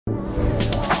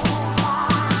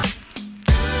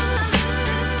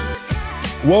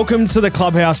Welcome to the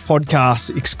Clubhouse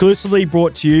Podcast, exclusively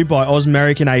brought to you by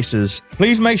American Aces.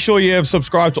 Please make sure you have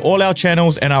subscribed to all our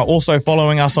channels and are also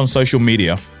following us on social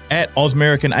media at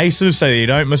American Aces so that you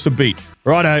don't miss a beat.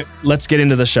 Righto, let's get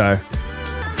into the show.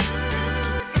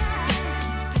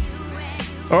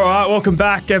 All right, welcome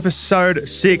back. Episode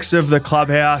 6 of the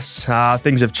Clubhouse.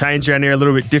 Things have changed around here a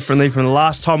little bit differently from the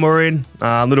last time we were in.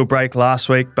 A little break last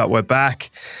week, but we're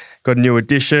back. Got a new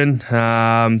edition.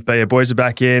 But yeah, boys are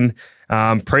back in.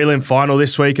 Prelim final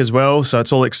this week as well, so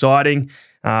it's all exciting.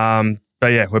 But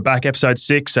yeah, we're back episode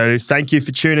 6, so thank you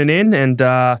for tuning in. And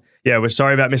yeah, we're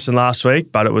sorry about missing last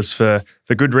week, but it was for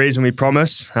good reason, we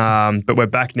promise. But we're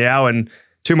back now and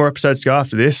 2 more episodes to go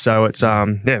after this, so it's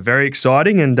very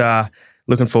exciting and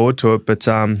looking forward to it. But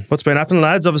what's been happening,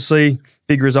 lads? Obviously,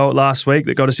 big result last week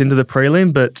that got us into the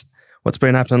prelim, but what's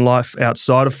been happening in life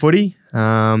outside of footy?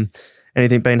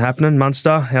 Anything been happening?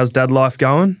 Munster, how's dad life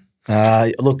going?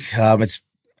 It's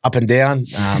up and down.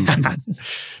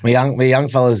 My young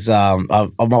fellas,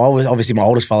 obviously my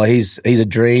oldest fella, he's a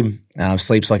dream.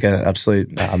 Sleeps like an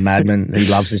absolute madman. He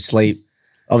loves his sleep.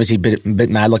 Obviously a bit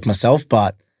mad like myself,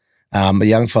 but the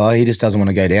young fella, he just doesn't want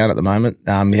to go down at the moment.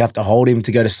 You have to hold him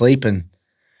to go to sleep, and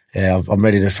yeah, I'm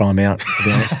ready to throw him out, to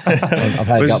be honest. I've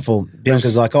had a gutful.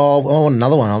 Bianca's like, I want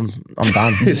another one. I'm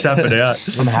done. It's up and out.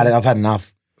 I've had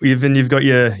enough. You've got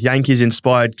your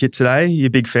Yankees-inspired kit today. You're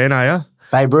a big fan, are you?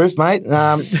 Babe Ruth, mate.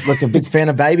 Look, a big fan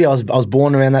of Baby. I was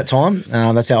born around that time.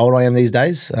 That's how old I am these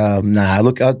days. I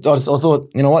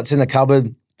thought, you know what? It's in the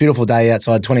cupboard. Beautiful day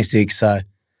outside, 26. So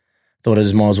thought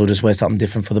I might as well just wear something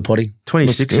different for the potty.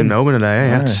 26 in Melbourne today.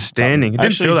 Yeah. Outstanding. It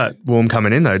didn't feel that warm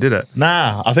coming in though, did it?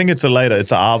 Nah, I think it's It's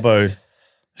the Arvo.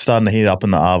 Starting to heat up in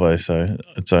the Arvo, so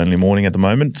it's only morning at the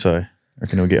moment. So I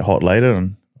reckon it'll get hot later,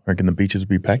 and I reckon the beaches will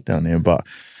be packed down there. But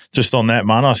just on that,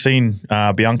 man, I seen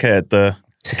Bianca at the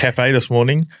cafe this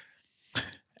morning,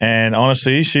 and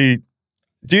honestly,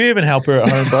 do you even help her at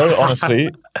home, bro?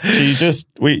 Honestly,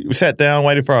 we sat down,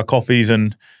 waited for our coffees,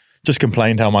 and just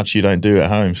complained how much you don't do at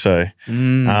home. So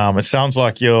it sounds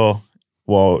like you're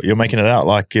making it out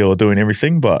like you're doing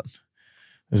everything, but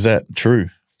is that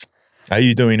true? Are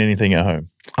you doing anything at home?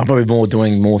 I'm probably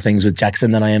doing more things with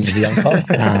Jackson than I am with the young fella.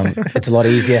 It's a lot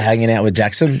easier hanging out with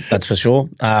Jackson, that's for sure.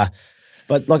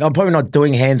 But like, I'm probably not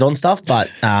doing hands-on stuff, but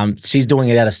she's doing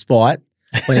it out of spite.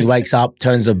 When he wakes up,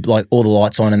 turns all the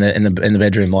lights on in the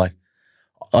bedroom. Like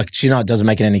she doesn't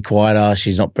make it any quieter.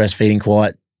 She's not breastfeeding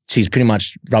quiet. She's pretty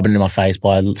much rubbing it in my face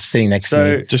by sitting next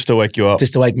to me. Just to wake you up.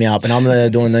 Just to wake me up. And I'm there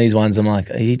doing these ones. I'm like,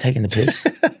 are you taking the piss?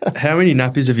 How many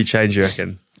nappies have you changed, you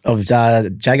reckon? Of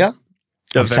Jagger?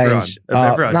 Of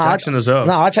everyone. Jackson as well.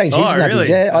 No, I change heaps of nappies. Really?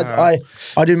 Yeah,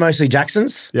 I do mostly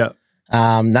Jacksons. Yeah.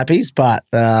 Nappies, but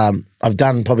I've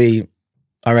done probably,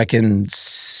 I reckon,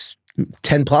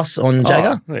 10 plus on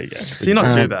Jagger. Oh, there you go. So you're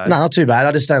not too bad. No, not too bad.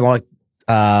 I just don't like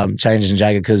changing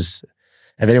Jagger because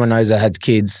if anyone knows that had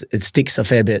kids, it sticks a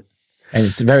fair bit. And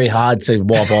it's very hard to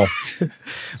wipe off.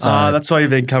 So that's why you've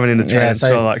been coming into training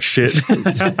so like shit.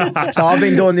 So I've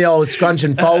been doing the old scrunch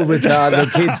and fold with the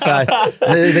kids. So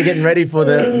they're getting ready for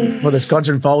the scrunch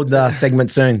and fold segment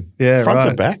soon. Yeah, front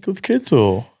to back with kids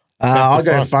or? I'll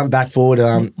go front, back, forward,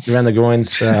 around the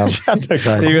groins. You're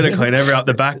going to clean up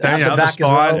the back, don't you? Up the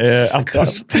spine. Yeah, up the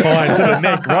spine to the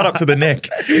neck, right up to the neck.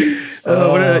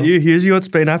 What about you, Hughesy? What's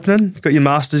been happening? Got your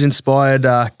Masters-inspired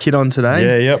kit on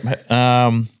today? Yeah,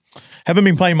 yep. Haven't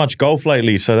been playing much golf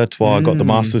lately, so that's why I got the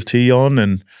Masters tee on,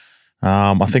 and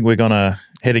I think we're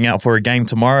heading out for a game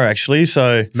tomorrow, actually.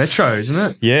 So Metro, isn't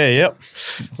it? Yeah, yep.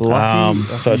 Lucky.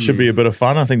 So it should be a bit of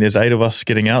fun. I think there's 8 of us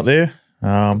getting out there.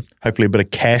 Hopefully a bit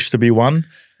of cash to be won.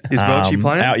 Is Welchie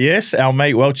playing? Yes, our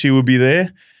mate Welchie will be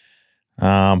there.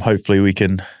 Hopefully we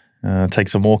can take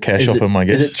some more cash off him, I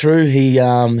guess. Is it true he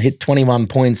hit 21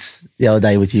 points the other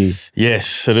day with you?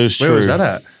 Yes, it is true. Where was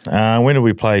that at? When did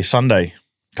we play? Sunday,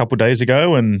 a couple of days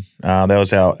ago, and that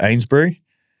was our Amesbury.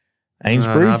 I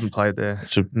haven't played there.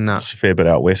 It's a fair bit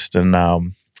out west. And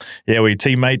we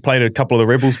teammate played a couple of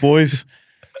the Rebels boys.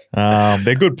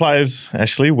 They're good players,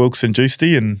 actually, Wilkes and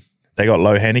Juicy, and they got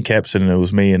low handicaps, and it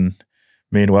was me and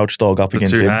Welch Dog up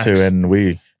against them too, and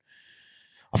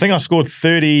I think I scored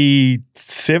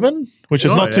 37, which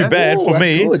is not too bad for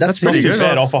me. Good. That's not pretty too good.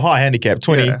 bad off a high handicap,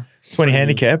 20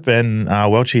 handicap, and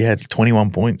Welchie had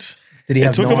 21 points.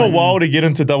 It took him a while to get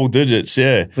into double digits,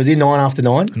 yeah. Was he 9 after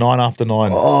 9? 9 after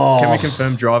 9. Oh. Can we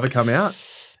confirm driver come out?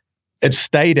 It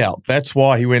stayed out. That's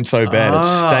why he went so bad. It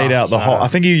stayed out the whole. I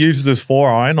think he used his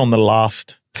 4-iron on the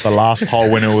last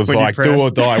hole when it was like do or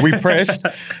die. We pressed,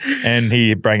 and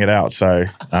he bring it out. So,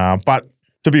 but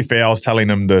To be fair, I was telling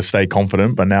him to stay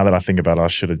confident, but now that I think about it, I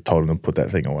should have told him to put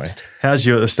that thing away. How's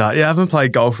you at the start? Yeah, I haven't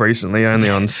played golf recently, only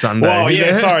on Sunday. Well,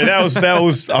 yeah, sorry. That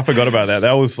was I forgot about that.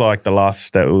 That was like that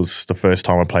was the first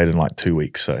time I played in like 2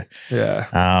 weeks. So yeah.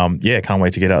 Can't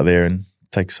wait to get out there and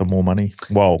take some more money.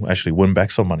 Well, actually win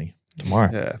back some money tomorrow.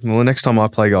 Yeah. Well, the next time I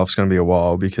play golf is going to be a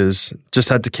while because just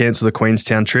had to cancel the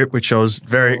Queenstown trip, which I was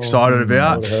very excited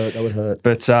about. That would hurt.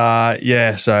 But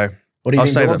yeah, so What have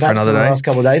you been doing perhaps in the last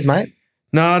couple of days, mate?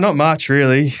 No, not much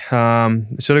really. Sort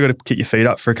of got to kick your feet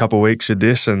up for a couple of weeks with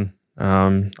this, and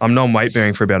I'm non-weight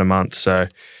bearing for about a month. So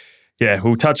yeah,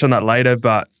 we'll touch on that later.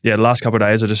 But yeah, the last couple of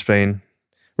days I've just been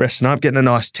resting up, getting a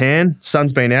nice tan.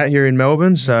 Sun's been out here in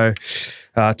Melbourne, so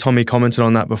Tommy commented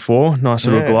on that before. Nice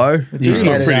little glow. You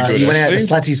went out to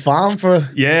Slatsy's farm for?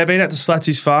 Yeah, been out to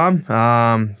Slatsy's farm.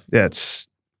 Yeah, it's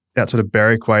outside of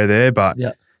Berwick Way there, but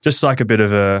just like a bit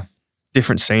of a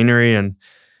different scenery and.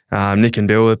 Nick and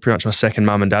Bill are pretty much my second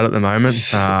mum and dad at the moment,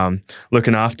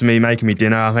 looking after me, making me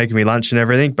dinner, making me lunch and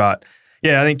everything. But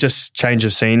yeah, I think just change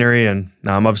of scenery and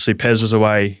obviously Pez was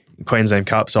away in Queensland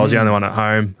Cup, so I was the only one at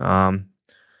home. I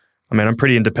mean, I'm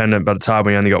pretty independent, but it's hard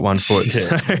when you only got one foot.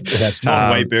 That's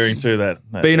weight bearing too. That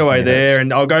being away there,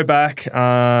 and I'll go back.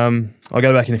 I'll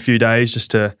go back in a few days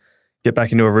just to get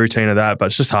back into a routine of that, but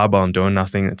it's just hard while I'm doing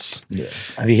nothing.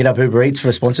 Have you hit up Uber Eats for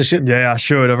a sponsorship? Yeah, I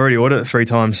should. I've already ordered it 3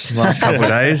 times the last couple of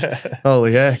days.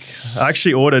 Holy heck. I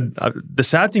actually ordered, the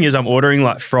sad thing is I'm ordering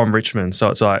like from Richmond. So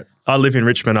it's like, I live in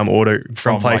Richmond, I'm ordering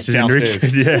from places like in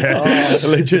Richmond. Yeah.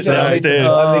 Legit downstairs.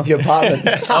 Underneath your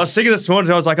apartment. I was thinking this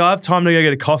morning, I was like, I have time to go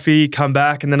get a coffee, come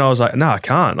back. And then I was like, no, I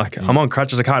can't. Like, I'm on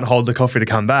crutches. I can't hold the coffee to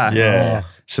come back. Yeah.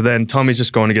 So then Tommy's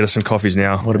just going to get us some coffees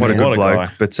now. What a good bloke.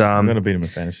 Guy. But I'm going to beat him in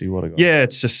fantasy. What a guy. Yeah,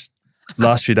 it's just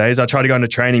last few days. I tried to go into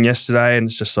training yesterday and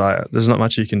it's just like, there's not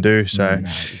much you can do. So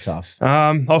it's tough.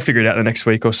 I'll figure it out the next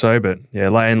week or so. But yeah,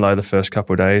 laying low the first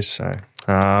couple of days. So,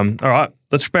 all right,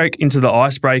 let's break into the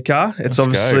icebreaker. It's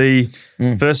obviously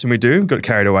first thing we do. Got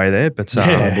carried away there, but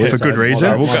for good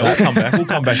reason. We'll come back. We'll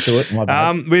come back to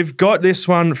it. We've got this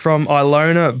one from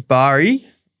Ilona Bari.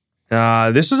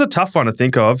 This is a tough one to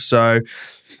think of. So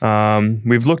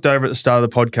we've looked over at the start of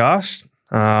the podcast.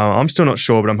 I'm still not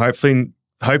sure, but I'm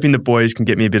hoping the boys can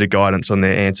get me a bit of guidance on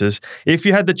their answers. If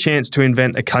you had the chance to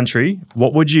invent a country,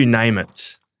 what would you name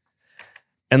it?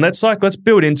 And let's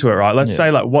build into it, right? Let's say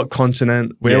like what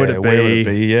continent, where would it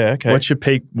be? Yeah, okay. What's your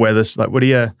peak weather? Like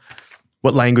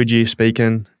what language are you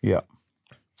speaking? Yeah.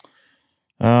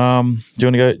 Do you want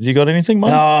to go? Do you got anything,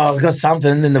 Mike? Oh, I've got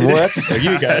something in the works.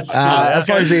 You guys. I'll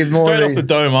probably be more straight off the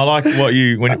dome. I like what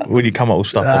you when you come up with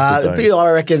stuff off the dome. It'd be, I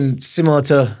reckon, similar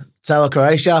to Sailor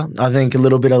Croatia. I think a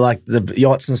little bit of like the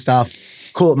yachts and stuff.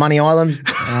 Call it Money Island.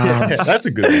 That's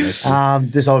a good one.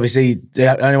 Just obviously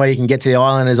the only way you can get to the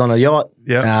island is on a yacht.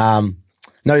 Yeah.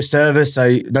 No service,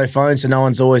 so no phone, so no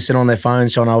one's always sitting on their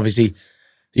phones trying to obviously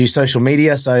use social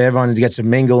media, so everyone gets to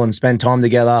mingle and spend time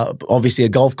together. Obviously a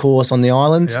golf course on the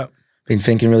island. Yep. Been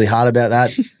thinking really hard about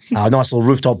that. A nice little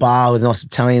rooftop bar with a nice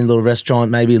Italian little restaurant,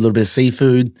 maybe a little bit of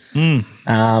seafood. And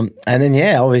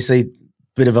then, obviously a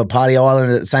bit of a party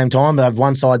island at the same time. But have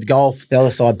one side golf, the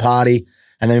other side party.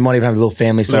 And then we might even have a little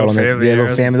family side on there. Yeah,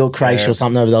 little family, little creche or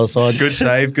something over the other side.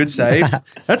 Good save.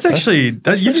 That's actually,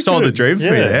 you've sold the dream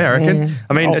for me there, I reckon.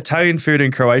 I mean, Italian food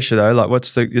in Croatia though, like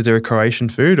is there a Croatian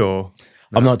food or?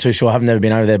 No. I'm not too sure. I've never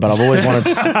been over there, but I've always wanted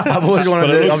to,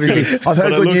 obviously. I've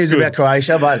heard good news about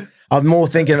Croatia, but I'm more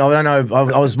thinking, I don't know,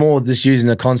 I was more just using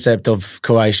the concept of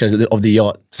Croatia, of the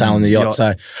yacht, sailing the yacht.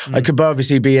 So it could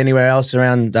obviously be anywhere else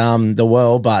around the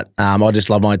world, but I just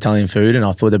love my Italian food and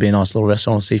I thought there'd be a nice little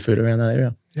restaurant of seafood around that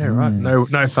area. Yeah, right.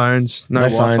 No phones, no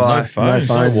Wi-Fi. No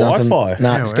phones, nothing. Wi-Fi.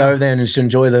 No, just go over there and just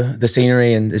enjoy the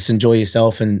scenery and just enjoy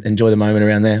yourself and enjoy the moment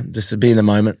around there. Just to be in the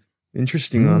moment.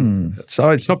 Interesting one.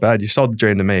 So it's not bad. You sold the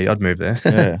dream to me. I'd move there.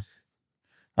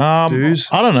 Yeah. Dues?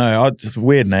 I don't know. It's a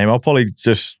weird name. I'll probably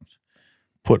just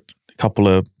put a couple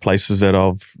of places that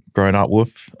I've grown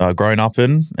up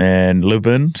in and live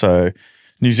in. So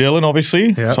New Zealand,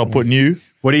 obviously. Yep. So I'll put New.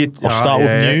 What do you? I'll start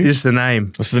with New. This is the name.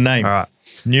 This is the name. All right.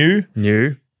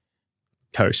 New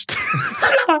Coast.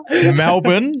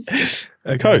 Melbourne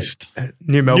Coast.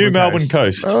 New Melbourne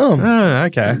Coast. Oh,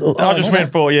 okay. I just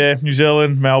went for New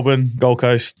Zealand, Melbourne, Gold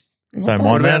Coast. Don't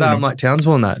mind that. Like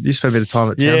Townsville and that. You spent a bit of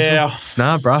time at Townsville. Yeah.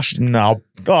 Nah, brushed. No.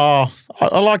 I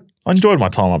enjoyed my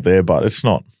time up there, but it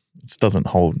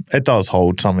does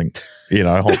hold something,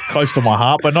 close to my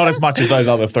heart, but not as much as those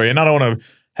other three. And I don't want to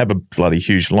have a bloody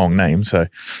huge long name. So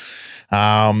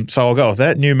I'll go with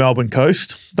that. New Melbourne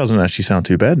Coast. Doesn't actually sound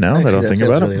too bad now that I think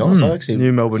about really it. Nice, actually.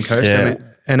 New Melbourne Coast. Yeah.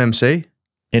 NMC.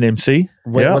 NMC.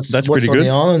 Wait, that's what's pretty on good. the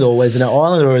island, or is it an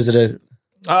island, or is it a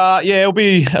It'll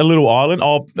be a little island,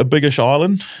 a biggish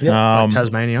island. Like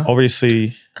Tasmania.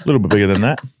 Obviously, a little bit bigger than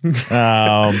that.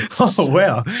 Oh,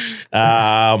 wow.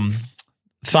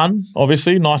 Sun,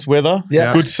 obviously, nice weather.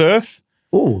 Yeah. Good surf.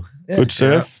 Ooh, yeah. Good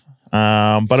surf.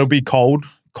 But it'll be cold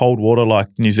water like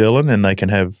New Zealand, and they can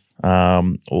have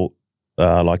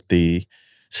like the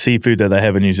seafood that they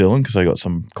have in New Zealand because they got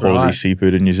some quality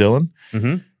seafood in New Zealand.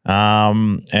 Mm-hmm.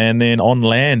 And then on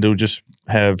land, it'll just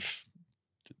have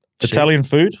Italian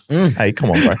food. Hey, come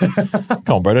on, bro.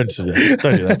 Come on, bro. Don't do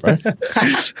that, bro.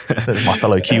 They're my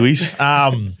fellow Kiwis.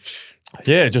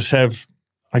 Just have,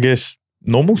 I guess,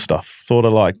 normal stuff. Sort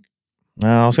of like,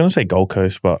 I was going to say Gold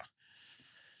Coast, but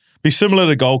be similar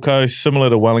to Gold Coast, similar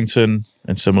to Wellington,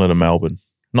 and similar to Melbourne.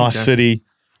 Nice city.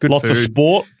 Good Lots food. of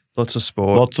sport. Lots of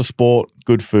sport.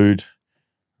 Good food.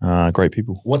 Great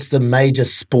people. What's the major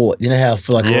sport? You know how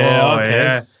for like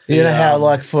Yeah. you know how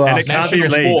like for And us, it can't be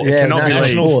National league. sport. It Yeah, cannot be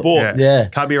national league. sport. Yeah.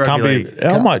 Can't be rugby league.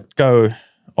 I might go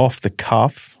off the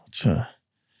cuff.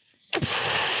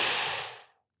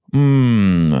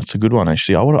 That's a good one,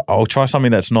 actually. I'll try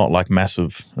something that's not like a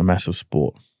massive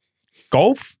sport.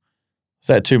 Golf? Is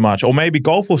that too much? Or maybe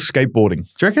golf or skateboarding?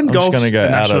 Do you reckon I'm just golf's gonna go a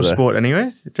out national of there. sport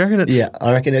anyway? Do you reckon it's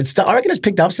I reckon it's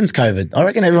picked up since COVID. I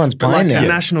reckon everyone's playing a now.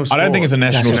 national I sport? don't think it's a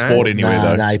national National. sport anyway,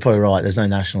 No, though. you're probably right. There's no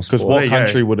national sport. Because what There you go.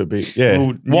 country would it be? Yeah. Well,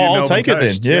 Well, New I'll Melbourne take it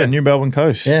Coast, then. Yeah, yeah. New Melbourne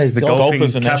Coast. Yeah, The golf. golfing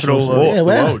is a national capital sport. of Yeah, the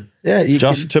wow. world. Yeah, you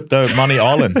Just tipped out Money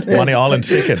Island. Money Island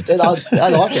second. I like it. I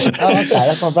like that.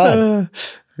 That's not bad.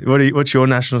 What's your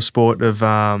national sport of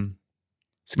what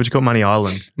do you call Money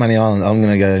Island? Money Island. I'm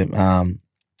gonna go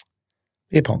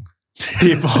beer pong.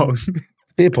 Beer pong.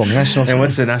 Beer pong. National. And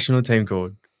what's the national team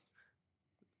called?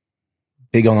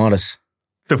 Big on itis.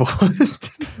 The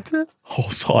what?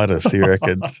 Horse-itis, you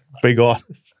reckon? Big eye.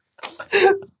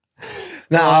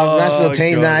 No, national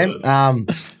team God. name.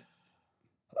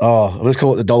 Let's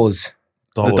call it the Dollars.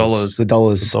 The dollars. The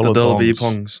Dollars. The dollar beer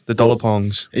pongs. The dollar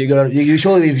pongs. You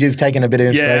surely you've taken a bit of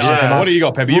inspiration Yeah, from us. What do you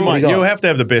got, Peppy? What do you got? You'll have to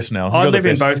have the best now. I You're the live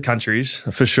in best. both countries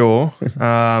for sure.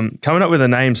 Coming up with a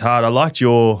name's hard. I liked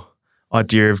your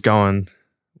idea of going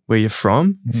where you're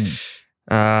from.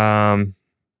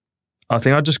 I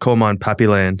think I'd just call mine Pappy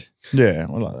Land, Yeah,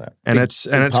 I like that. and Big- it's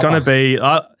big going to papa. be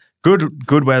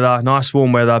good weather, nice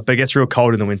warm weather, but it gets real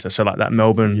cold in the winter. So like that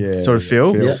Melbourne sort of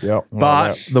feel. Yep.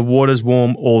 But the water's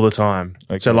warm all the time.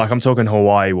 Okay. So like I'm talking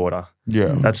Hawaii water.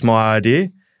 Yeah. That's my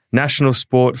idea. National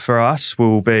sport for us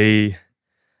will be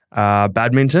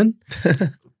badminton.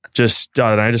 Just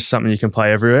something you can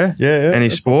play everywhere. Yeah. Any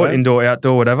that's sport, not bad. indoor,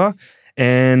 outdoor, whatever.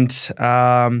 And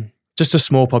just a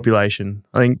small population.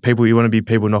 I think you want to be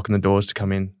people knocking the doors to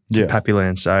come in to Yeah. Pappy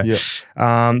Land. So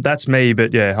that's me.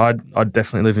 But yeah, I'd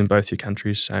definitely live in both your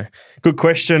countries. So good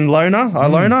question, Lona.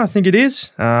 Lona, I think it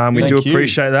is. We Thank do you.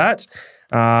 appreciate that.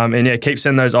 And yeah, keep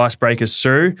sending those icebreakers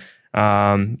through.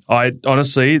 I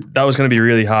honestly, that was going to be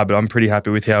really hard, but I'm pretty happy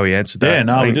with how we answered that. Yeah,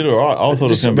 no, I we think- did all right. I thought it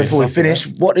was Just going to be before we tough. finish,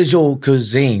 what is your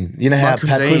cuisine? You know how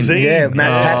cuisine? Yeah,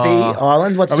 Pappy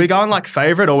Island. What's Are we going like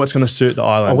favourite or what's going to suit the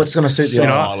island? what's going to suit the You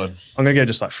know, island? I'm going to go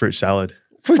just like fruit salad.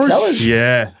 Fruit salad.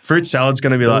 Yeah, fruit salad's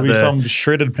going to be There'll like be some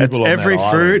shredded it's people on every that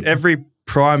fruit, island. every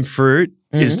prime fruit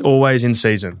is always in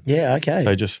season. Yeah. Okay.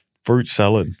 They just fruit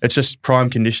salad. It's just prime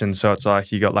conditions. So it's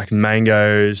like you got like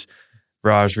mangoes,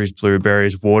 raspberries,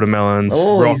 blueberries, watermelons,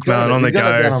 rock melon on the he's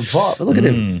got it down go. on top. Look at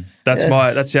him. That's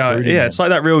how. Fruity Yeah, man. it's like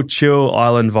that real chill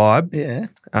island vibe.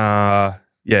 Yeah.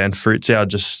 And fruit's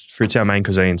our main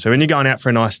cuisine. So when you're going out for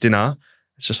a nice dinner,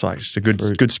 it's just a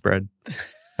good spread.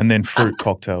 And then fruit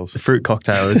cocktails. The fruit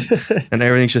cocktails and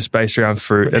everything's just based around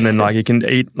fruit. And then like you can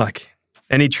eat like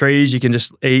any trees you can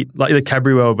just eat, like the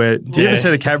Cabriole. But do you ever see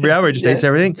the Cabriole where it just eats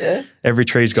everything? Yeah. Every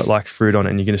tree's got like fruit on it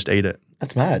and you can just eat it.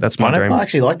 That's mad. That's my dream. I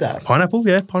actually like that. Pineapple,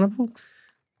 yeah, pineapple. Got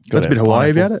That's a bit that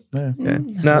Hawaii pineapple. about it. Yeah.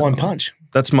 Yeah. One punch.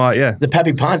 That's my, The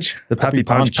Pappy Punch. the Pappy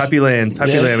Punch, Punch. Pappy Land,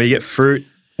 where you get fruit,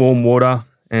 warm water,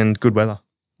 and good weather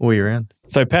all year round.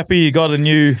 So, Pappy, you got a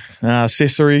new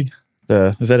accessory.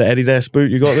 Is that an Adidas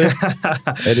boot you got there?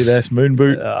 Adidas moon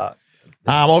boot.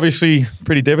 Obviously,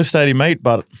 pretty devastating, mate.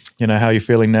 But you know how you're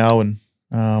feeling now, and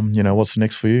what's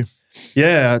next for you?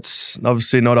 Yeah, it's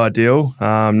obviously not ideal.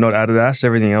 Not Adidas.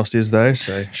 Everything else is though.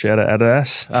 So shout out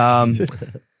Adidas.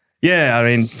 Yeah, I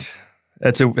mean,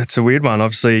 it's a weird one.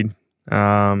 Obviously,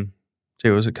 it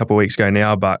was a couple of weeks ago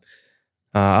now, but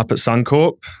up at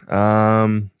Suncorp, I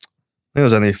think it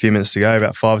was only a few minutes to go,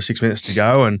 about 5 or 6 minutes to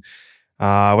go, and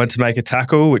I went to make a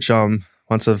tackle, which I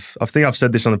think I've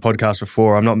said this on the podcast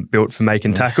before. I'm not built for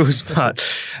making tackles, but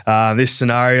this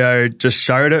scenario just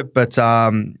showed it. But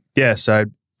so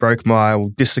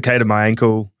dislocated my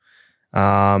ankle.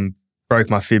 broke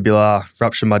my fibula,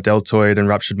 ruptured my deltoid, and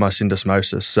ruptured my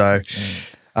syndesmosis. So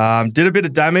did a bit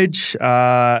of damage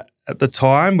at the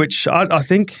time, which I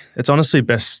think it's honestly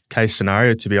best case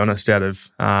scenario, to be honest, out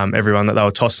of everyone that they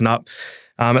were tossing up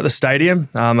at the stadium.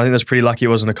 I think that's pretty lucky it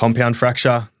wasn't a compound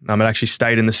fracture. It actually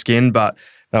stayed in the skin, but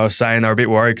they were saying they were a bit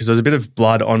worried because there was a bit of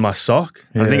blood on my sock.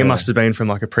 Yeah. I think it must have been from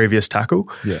like a previous tackle.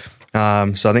 Yeah.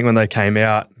 So I think when they came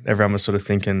out, everyone was sort of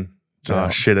thinking, oh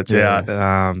shit, it's out.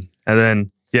 And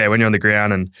then, when you're on the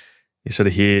ground and you sort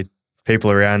of hear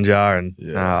people around you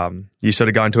and you sort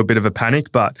of go into a bit of a panic.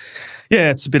 But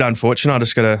it's a bit unfortunate. I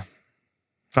just got to,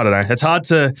 I don't know. It's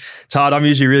hard. I'm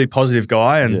usually a really positive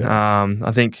guy. And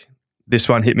I think this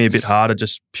one hit me a bit harder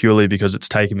just purely because it's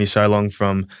taken me so long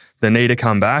from the knee to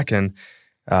come back. And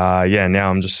now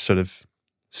I'm just sort of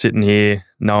sitting here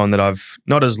knowing that I've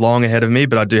not as long ahead of me,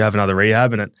 but I do have another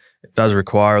rehab, and it does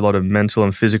require a lot of mental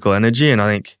and physical energy. And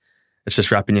I think it's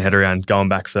just wrapping your head around going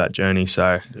back for that journey.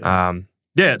 So,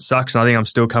 it sucks. And I think I'm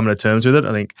still coming to terms with it.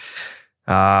 I think,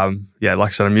 like I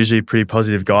said, I'm usually a pretty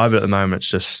positive guy, but at the moment it's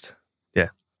just,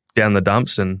 down the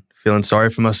dumps and feeling sorry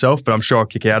for myself, but I'm sure I'll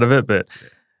kick out of it. But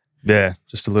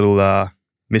just a little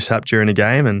mishap during a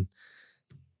game, and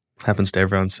happens to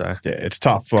everyone. So it's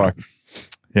tough. Like,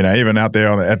 even out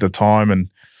there at the time, and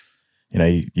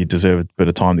you deserve a bit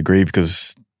of time to grieve,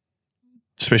 because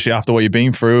especially after what you've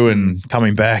been through and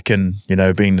coming back and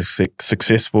being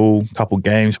successful, couple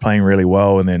games, playing really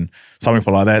well, and then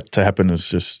something like that to happen is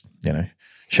just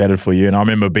shattered for you. And I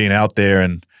remember being out there,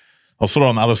 and I was sort of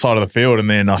on the other side of the field, and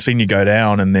then I seen you go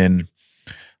down, and then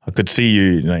I could see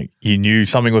you, you knew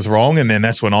something was wrong, and then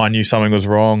that's when I knew something was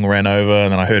wrong, ran over,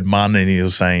 and then I heard Munn, and he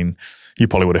was saying, you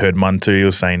probably would have heard Munn too, he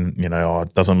was saying,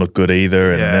 it doesn't look good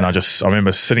either. And then I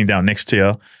remember sitting down next to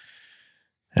you,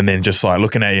 and then just like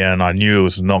looking at you, and I knew it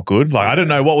was not good. Like, I didn't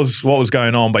know what was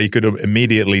going on, but you could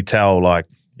immediately tell, like,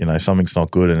 something's not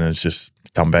good, and it's just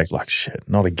come back like, shit,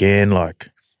 not again. Like,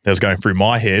 that was going through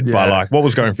my head, but like, what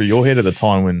was going through your head at the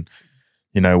time when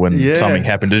something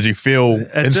happened? Did you feel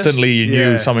instantly you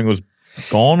knew something was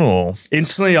gone, or?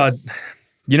 Instantly, I'm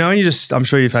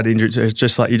sure you've had injuries. It's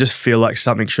just like, you just feel like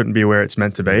something shouldn't be where it's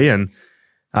meant to be. And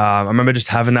I remember just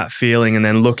having that feeling, and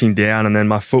then looking down, and then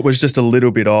my foot was just a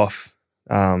little bit off,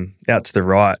 out to the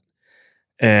right.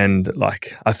 And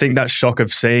like, I think that shock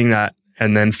of seeing that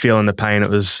and then feeling the pain, it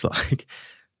was like,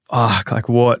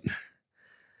 what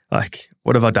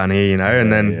have I done here,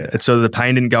 And then it's sort of, the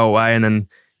pain didn't go away, and then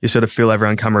you sort of feel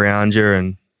everyone come around you,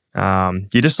 and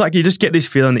you just get this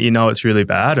feeling that it's really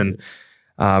bad. And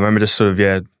I remember just sort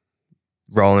of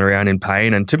rolling around in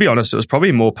pain, and to be honest, it was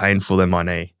probably more painful than my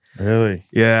knee. Really?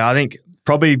 Yeah, I think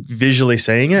probably visually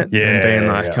seeing it and being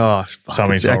like, oh, fuck,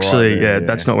 something's it's actually right.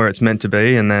 That's not where it's meant to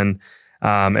be. And then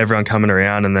everyone coming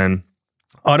around, and then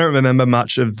I don't remember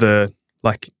much of the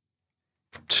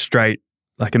straight.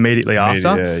 Like immediately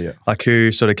after, like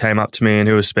who sort of came up to me and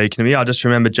who was speaking to me. I just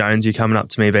remember Jonesy coming up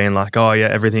to me being like, oh yeah,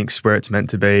 everything's where it's meant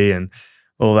to be and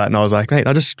all that. And I was like, mate,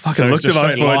 I just fucking looked at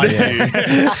my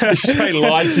foot. Straight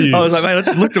lied to you. I was like, mate, I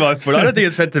just looked at my foot. I don't think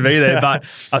it's meant to be there. But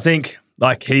I think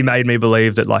like he made me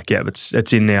believe that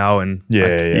it's in now, and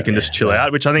you can just chill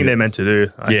out, which I think they're meant to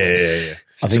do. Like,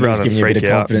 I think it was giving you a bit of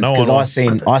confidence, because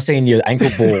I seen your ankle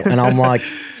ball, and I'm like,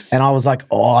 and I was like,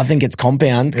 oh, I think it's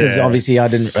compound, because obviously I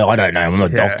don't know, I'm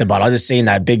not a doctor, but I just seen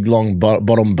that big long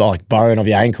bottom like bone of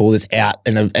your ankle that's out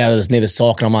of this near the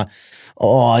sock, and I'm like,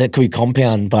 oh, it could be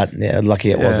compound, but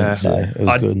lucky it wasn't, so it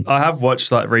was good. I have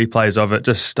watched like replays of it,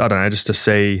 just to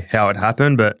see how it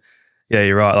happened, but yeah,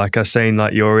 you're right. Like I seen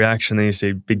like your reaction, then you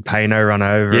see Big Payno run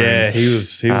over. Yeah, he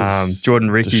was Jordan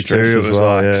Ricky too. It was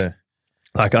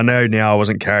like I know now I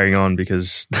wasn't carrying on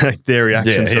because their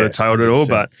reaction sort of tailed it all,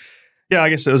 but. Yeah, I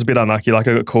guess it was a bit unlucky. Like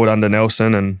I got caught under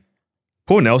Nelson, and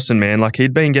poor Nelson, man, like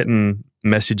he'd been getting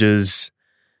messages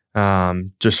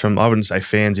just from, I wouldn't say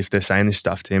fans if they're saying this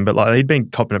stuff to him, but like he'd been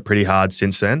copping it pretty hard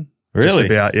since then. Really?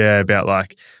 Just about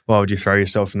like, why would you throw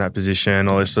yourself in that position,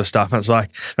 all this sort of stuff. And it's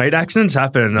like, mate, accidents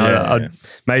happen. I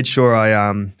made sure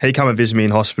he come and visit me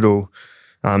in hospital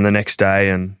the next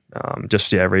day, and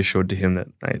reassured to him that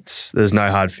there's no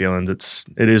hard feelings.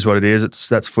 It is what it is.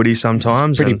 That's footy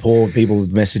sometimes. It's pretty poor people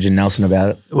messaging Nelson about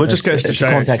it. Well, it just goes to show.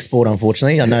 It's a contact sport,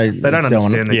 unfortunately. I know they don't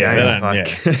understand the game.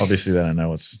 Obviously, they don't know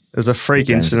what's. It was a freak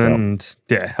incident.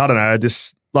 And, I don't know.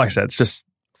 Just like I said, it's just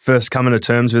first coming to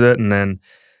terms with it, and then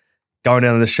going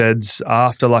down to the sheds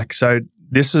after. Like, so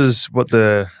this is what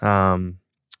the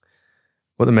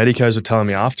medicos were telling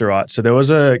me after, right? So there was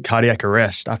a cardiac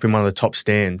arrest up in one of the top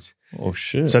stands. Oh,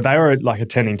 shit. So they were like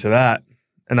attending to that.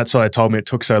 And that's why they told me it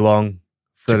took so long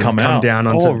to come down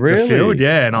onto the field.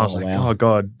 Yeah. And I was like, oh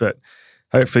God. But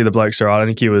hopefully the bloke's all right. I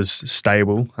think he was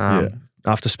stable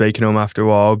after speaking to him after a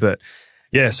while. But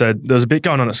yeah, so there was a bit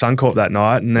going on at Suncorp that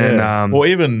night. And then, well,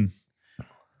 even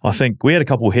I think we had a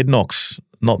couple of head knocks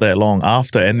not that long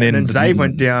after. And then Zave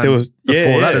went down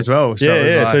before that as well.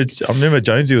 So so I remember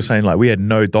Jonesy was saying like we had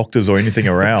no doctors or anything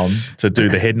around to do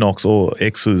the head knocks or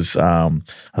X's, I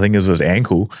think it was his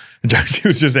ankle. And Jonesy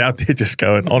was just out there just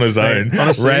going on his own,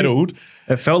 honestly, rattled.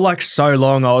 It felt like so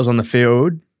long I was on the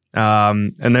field.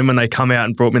 And then when they come out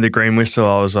and brought me the green whistle,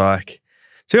 I was like,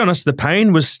 to be honest, the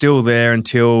pain was still there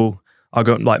until I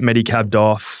got like medicabbed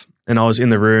off and I was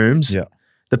in the rooms. Yeah.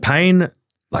 The pain,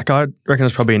 like I reckon it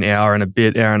was probably an hour and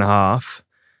a half.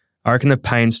 I reckon the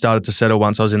pain started to settle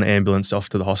once I was in the ambulance off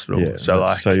to the hospital. Yeah,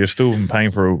 so you're still in pain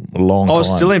for a long time. I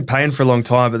was still in pain for a long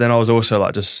time, but then I was also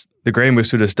like just the green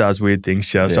whistle just does weird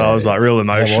things to you. So I was like real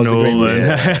emotional. Was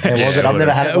it? I've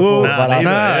never had it before.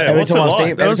 Every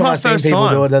time I've seen people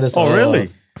do it, it's oh,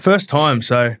 really? First time.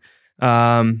 So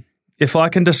if I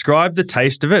can describe the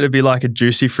taste of it, it'd be like a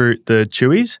juicy fruit, the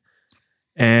chewies,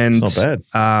 and it's not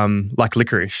bad. Like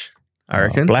licorice. I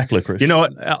reckon. Black licorice. You know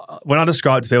what? When I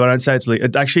describe it to people, I don't say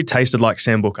it actually tasted like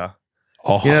Sambuca.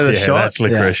 Oh, you know the shot? That's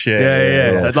licorice.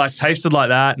 Yeah. It like tasted like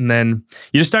that, and then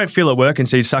you just don't feel it working,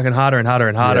 so you're sucking harder and harder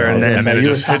and harder, and then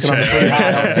you were sucking on pretty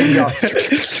hard.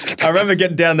 I remember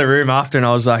getting down the room after, and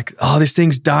I was like, "Oh, this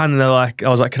thing's done." And I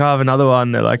was like, "Can I have another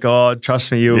one?" They're like, "Oh, trust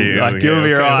me, you'll be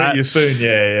right." You soon,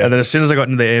 yeah. And then as soon as I got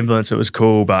into the ambulance, it was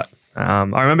cool, but. I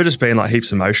remember just being like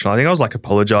heaps emotional. I think I was like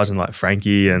apologising like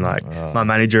Frankie and like my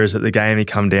manager is at the game. He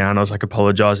come down. I was like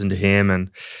apologising to him and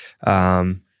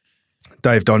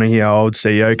Dave Donaghy, our old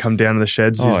CEO, come down to the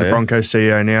sheds. He's the Broncos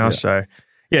CEO now. Yeah. So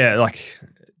yeah, like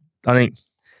I think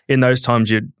in those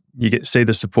times you get to see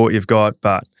the support you've got.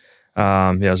 But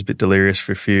I was a bit delirious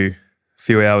for a few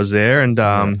hours there, and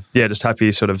just happy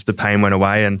sort of the pain went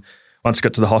away. And once I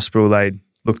got to the hospital, they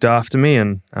looked after me,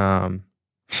 and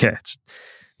it's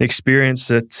experience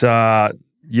that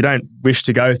you don't wish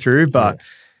to go through, but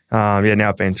now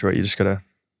I've been through it. You just got to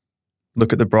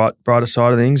look at the brighter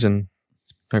side of things and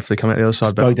hopefully come out the other side.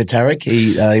 Spoke to Tarek.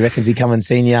 He reckons he come and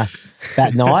seen you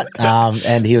that night,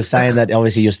 and he was saying that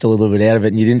obviously you're still a little bit out of it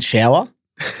and you didn't shower.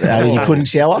 You couldn't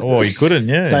shower. Oh, you couldn't,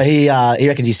 yeah. So he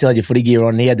reckons you still had your footy gear on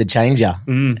and he had to change you.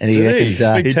 And he reckons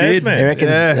he did. He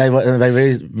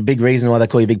reckons big reason why they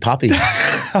call you Big Puppy.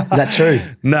 Is that true?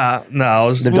 Nah. I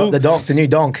was the new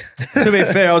donk. To be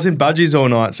fair, I was in budgies all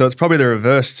night, so it's probably the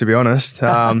reverse, to be honest.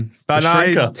 But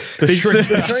the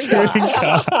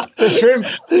shrimp.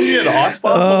 Yeah, the ice bath.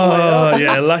 Oh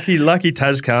yeah, lucky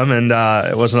Taz come, and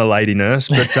it wasn't a lady nurse,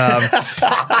 but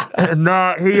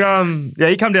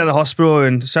he come down to the hospital,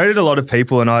 and so did a lot of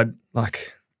people, and I'm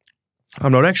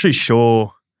not actually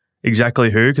sure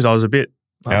exactly who because I was a bit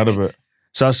out of it.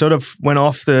 So I sort of went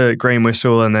off the green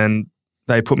whistle, and then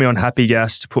they put me on happy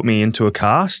gas to put me into a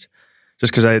cast,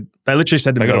 just because they literally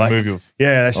said to me, like, move you.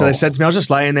 Yeah, they said to me, I was just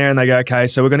laying there, and they go, okay,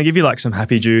 so we're going to give you like some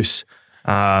happy juice,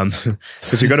 because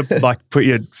you've got to like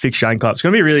fix your ankle up. It's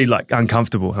going to be really like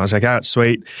uncomfortable. And I was like, oh, it's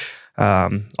sweet.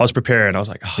 I was preparing. I was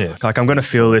like, like I'm going to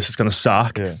feel this. It's going to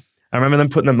suck. Yeah. I remember them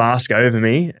putting the mask over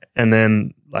me, and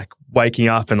then like waking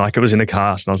up and like it was in a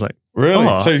cast, and I was like, really?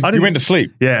 So you went to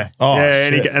sleep? Yeah. Oh,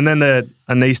 yeah. And then the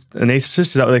anesthetist,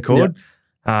 is that what they're called? Yeah.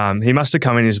 He must have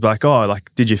come in and he's like, oh,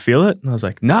 like, did you feel it? And I was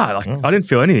like, no, I didn't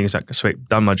feel anything. He's like, sweet,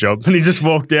 done my job. And he just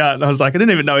walked out, and I was like, I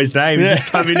didn't even know his name. He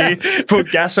just come in here,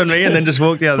 put gas on me, and then just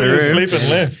walked out of the room. Sleep and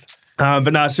left.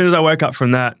 But no, as soon as I woke up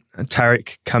from that,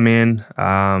 Tarek come in,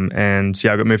 and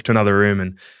I got moved to another room,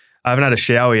 and I haven't had a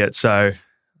shower yet. So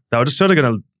they were just sort of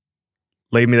going to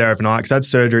leave me there overnight because I had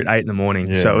surgery at 8 a.m.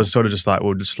 Yeah. So it was sort of just like,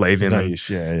 we'll just leave him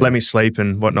and let me sleep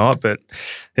and whatnot. But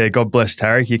yeah, God bless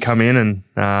Tarek. He come in, and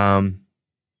I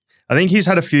think he's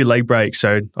had a few leg breaks.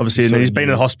 So obviously he's been in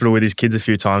the hospital with his kids a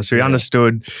few times. So he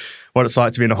understood what it's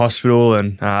like to be in a hospital.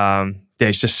 And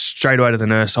he's just straight away to the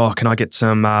nurse. Oh, can I get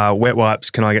some wet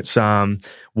wipes? Can I get some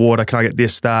water? Can I get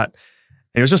this, that?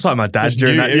 And he was just like my dad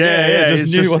during that. He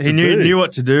knew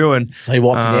what to do. And so he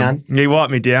wiped you down? He wiped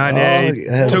me down,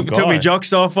 He took me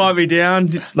jocks off, wiped me down.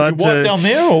 Like you wiped down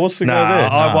there, or what's the guy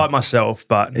there? I wiped myself,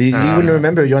 but... You wouldn't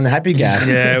remember you're on the happy gas.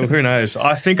 Yeah, who knows?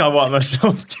 I think I wiped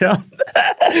myself down.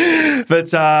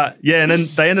 But and then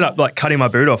they ended up like cutting my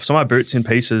boot off. So my boot's in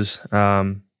pieces.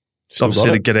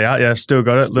 Obviously to get out. Yeah, still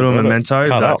got it. Little memento.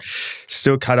 Cut up.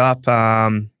 Still cut up.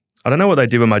 I don't know what they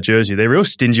did with my jersey. They're real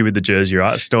stingy with the jersey,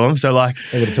 right, Storm? So, like...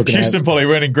 Houston probably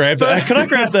went and grabbed it. Can I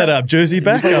grab that jersey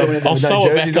back? I'll sew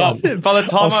it back up. By the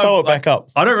time I'll sew it back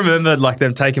up. I don't remember, like,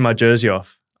 them taking my jersey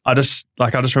off. I just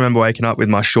remember waking up with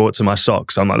my shorts and my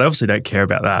socks. I'm like, they obviously don't care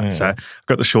about that. Yeah. So, I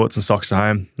got the shorts and socks at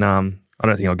home. I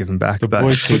don't think I'll give them back. The but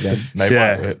boys keep them.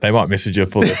 They might message you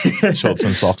for the shorts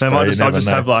and socks. They might just, I'll just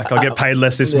have like, I'll get paid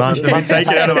less this month. If you take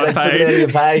it out of my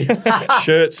pay.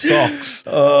 Shirt, socks.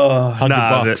 Oh,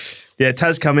 $100. Yeah,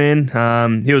 Taz come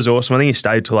in. He was awesome. I think he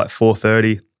stayed till like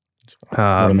 4:30. What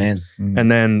a man.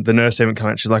 And then the nurse even come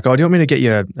out. She's like, "Oh, do you want me to get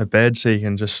you a bed so you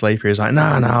can just sleep here?" He's like, "No,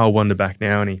 I'll wander back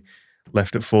now." And he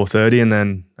left at 4:30. And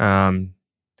then,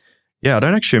 I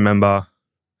don't actually remember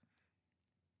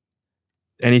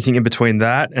anything in between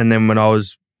that. And then when I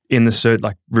was in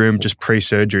the room, just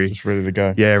pre-surgery. Just ready to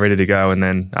go. Yeah, ready to go. And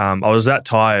then I was that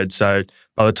tired. So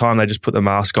by the time they just put the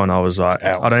mask on, I was like,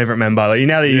 I don't even remember. Like,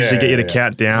 they usually get you to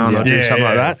count down or do something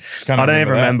like that. I don't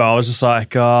even remember. I was just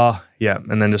like,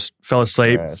 and then just fell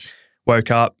asleep,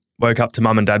 woke up to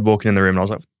mum and dad walking in the room, and I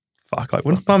was like, fuck, like,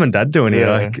 what's mum and dad doing here?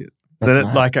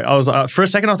 Like, I was like, for a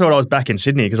second I thought I was back in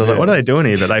Sydney because I was like, what are they doing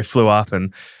here? But they flew up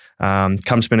and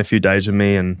come spend a few days with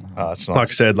me, and nice. like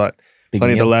I said, like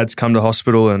plenty of the lads come to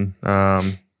hospital and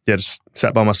just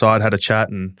sat by my side, had a chat,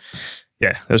 and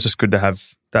it was just good to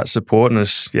have that support, and it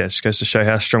just goes to show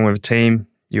how strong of a team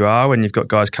you are when you've got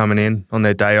guys coming in on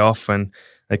their day off and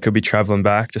they could be travelling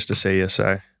back just to see you.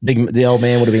 So the old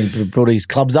man would have been brought his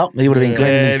clubs up. He would have been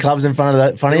cleaning his clubs in front of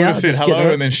you. He said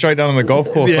hello and then straight down on the golf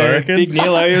course. I reckon. Big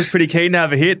Nilo, he was pretty keen to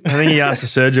have a hit. I think he asked the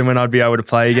surgeon when I'd be able to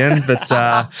play again. But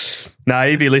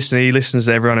he'd be listening. He listens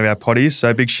to every one of our potties.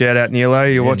 So big shout out, Nilo,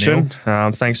 you're watching.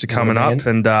 Thanks for coming up.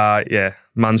 And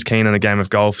Mun's keen on a game of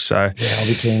golf. So I'll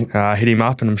be keen. Hit him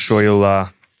up, and I'm sure you'll.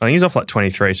 I think he's off like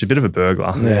 23, so a bit of a burglar.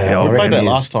 I played that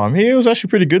last time. He was actually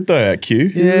pretty good though at Q.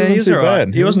 He was too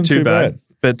bad. He wasn't too bad.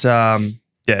 But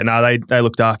they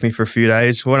looked after me for a few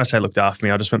days. When I say looked after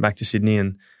me, I just went back to Sydney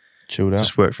and chilled out.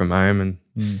 Just worked from home, and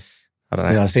I don't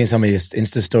know. Yeah, I've seen some of your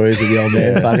Insta stories with the old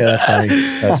man. Fuck it, that's funny.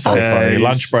 That's so funny.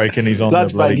 Lunch break and he's on the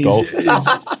bloody golf.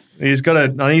 I think he's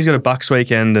got a Bucks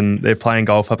weekend and they're playing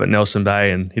golf up at Nelson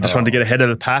Bay, and he just wanted to get ahead of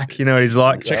the pack. You know what he's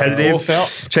like, competitive.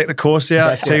 Check the course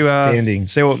out. See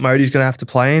what mode he's going to have to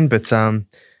play in. But I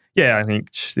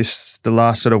think the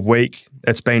last sort of week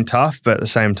it's been tough, but at the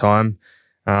same time,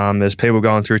 there's people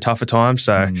going through tougher times.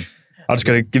 So I just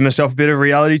got to give myself a bit of a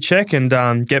reality check and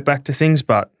get back to things.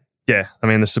 But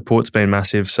the support's been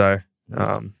massive. So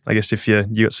I guess if you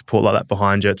got support like that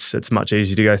behind you, it's much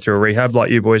easier to go through a rehab, like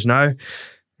you boys know.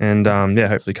 And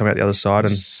hopefully come out the other side.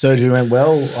 And surgery went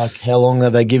well. Like, how long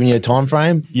have they given you a time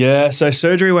frame? Yeah, so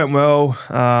surgery went well.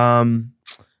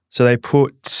 So they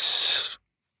put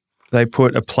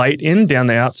a plate in down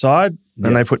the outside,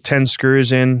 and they put 10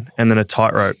 screws in, and then a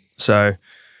tightrope. So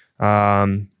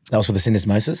that was for the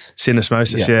syndesmosis.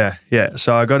 Syndesmosis, yeah.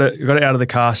 So I got it out of the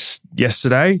cast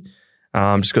yesterday.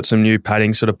 Just got some new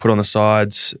padding sort of put on the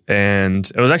sides,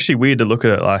 and it was actually weird to look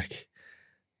at it. Like,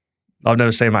 I've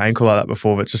never seen my ankle like that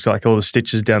before, but it's just like all the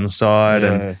stitches down the side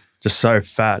and just so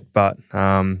fat. But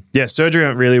surgery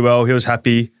went really well. He was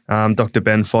happy. Dr.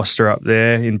 Ben Foster up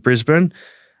there in Brisbane.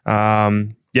 He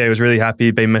was really happy.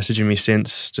 He'd been messaging me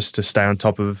since just to stay on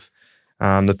top of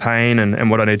the pain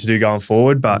and what I need to do going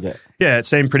forward. But it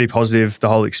seemed pretty positive, the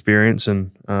whole experience.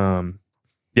 And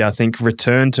I think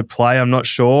return to play, I'm not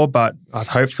sure, but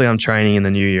hopefully I'm training in the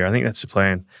new year. I think that's the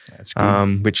plan,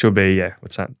 which will be,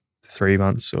 what's that? 3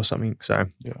 months or something. So,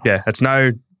 it's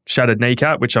no shattered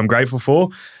kneecap, which I'm grateful for.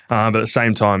 But at the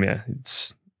same time,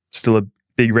 it's still a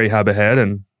big rehab ahead,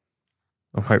 and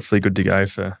I'm hopefully good to go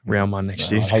for round one next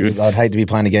year. I'd hate to be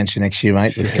playing against you next year,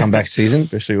 mate, with the comeback season.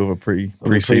 Especially with a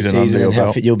pre-season and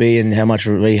how fit you'll be and how much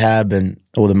rehab and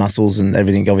all the muscles and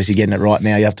everything. Obviously getting it right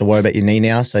now. You have to worry about your knee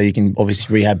now, so you can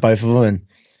obviously rehab both of them, and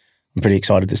I'm pretty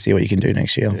excited to see what you can do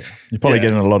next year. Yeah. You're probably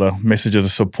getting a lot of messages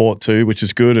of support too, which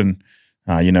is good, and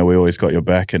we always got your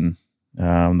back, and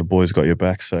the boys got your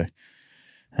back. So,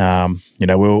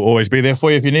 we'll always be there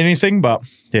for you if you need anything. But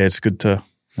it's good to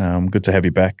have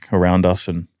you back around us,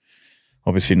 and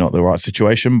obviously not the right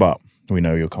situation, but we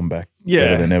know you'll come back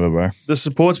better than ever, bro. The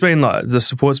support's been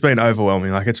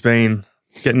overwhelming. Like, it's been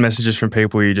getting messages from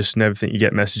people you just never think you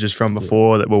get messages from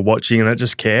before that were watching and that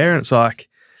just care. And it's like,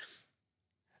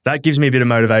 that gives me a bit of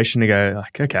motivation to go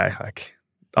like, okay, like,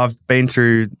 I've been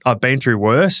through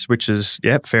worse, which is,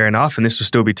 fair enough. And this will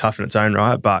still be tough in its own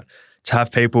right. But to have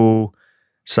people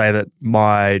say that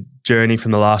my journey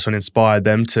from the last one inspired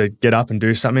them to get up and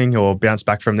do something or bounce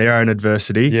back from their own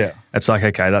adversity. It's like,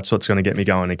 okay, that's what's going to get me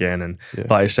going again. And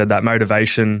like you said, that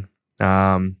motivation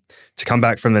to come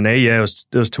back from the knee, it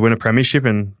was to win a premiership.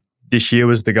 And this year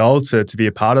was the goal to be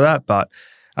a part of that. But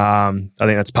I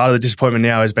think that's part of the disappointment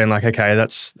now has been like, okay,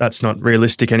 that's not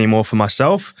realistic anymore for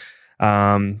myself.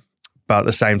 But at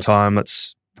the same time,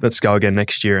 let's go again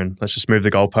next year and let's just move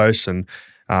the goalposts and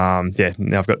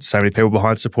Now I've got so many people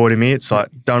behind supporting me. It's like,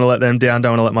 don't want to let them down,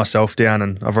 don't want to let myself down,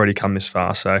 and I've already come this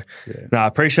far. So, I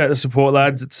appreciate the support,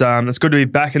 lads. It's good to be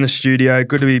back in the studio,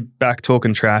 good to be back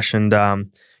talking trash, and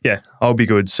I'll be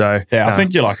good. So, I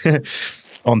think you're like,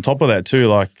 on top of that too,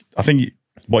 like, I think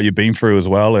what you've been through as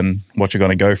well and what you're going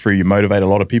to go through, you motivate a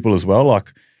lot of people as well.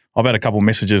 Like, I've had a couple of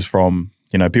messages from,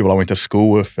 people I went to school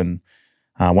with, and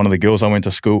one of the girls I went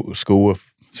to school with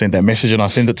sent that message, and I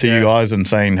sent it to you guys and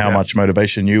saying how much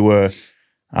motivation you were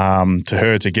to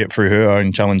her to get through her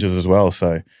own challenges as well.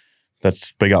 So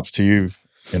that's big ups to you.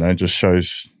 Just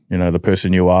shows, the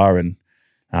person you are, and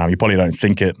you probably don't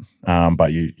think it,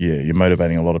 but you're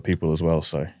motivating a lot of people as well.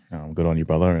 So good on you,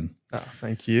 brother. And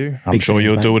thank you. I'm sure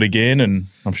you'll do it again, and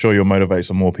I'm sure you'll motivate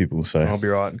some more people. So I'll be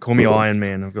right. Call me Iron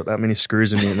Man. I've got that many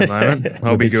screws in me at the moment.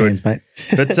 I'll be good. Fans, mate.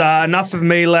 But enough of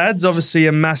me, lads. Obviously,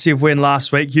 a massive win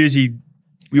last week. Husey,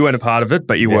 you weren't a part of it,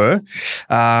 but you were.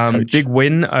 Big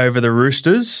win over the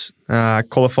Roosters,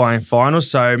 qualifying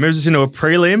finals. So moves us into a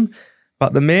prelim.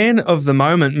 But the man of the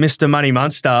moment, Mr. Money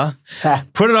Munster,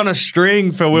 put it on a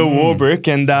string for Will Warbrick,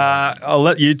 and I'll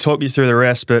let you talk you through the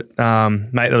rest. But,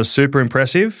 mate, that was super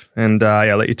impressive, and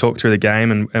I'll let you talk through the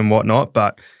game and whatnot.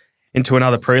 But into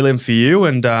another prelim for you,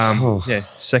 and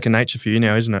second nature for you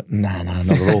now, isn't it? No, not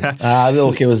at all.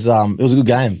 Look, it was a good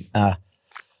game.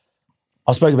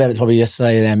 I spoke about it probably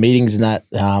yesterday in our meetings and that.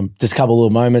 Just a couple of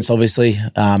little moments, obviously.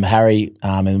 Harry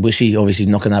and Wishy obviously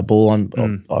knocking that ball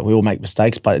on. We all make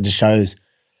mistakes, but it just shows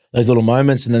those little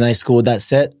moments. And then they scored that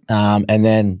set. And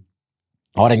then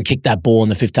I didn't kick that ball in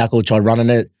the fifth tackle, tried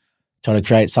running it, tried to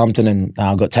create something, and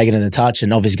got taken in the touch,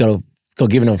 and obviously got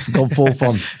given a full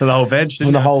from the whole bench,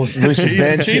 from the whole Roosters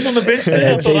bench. Cheese on the bench.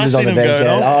 Cheese was on the bench.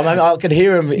 I could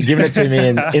hear him giving it to me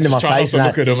into my face. And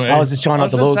I was just trying not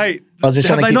to look. Have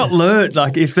they not learned?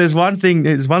 Like, if there's one thing,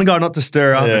 there's one guy not to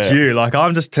stir up, it's you. Like,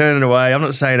 I'm just turning away. I'm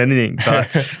not saying anything. But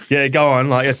go on.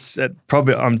 Like,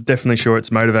 I'm definitely sure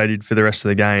it's motivated for the rest of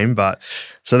the game. But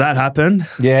so that happened.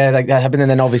 Yeah, that happened. And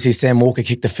then obviously Sam Walker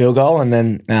kicked the field goal. And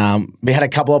then we had a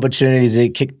couple opportunities to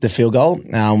kick the field goal.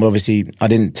 Obviously, I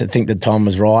didn't think the time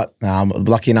was right.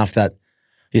 Lucky enough that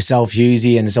yourself,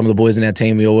 Husey, and some of the boys in our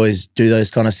team, we always do those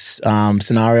kind of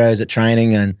scenarios at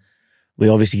training, and we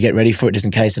obviously get ready for it just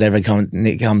in case it ever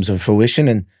comes to fruition.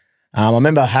 And I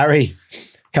remember Harry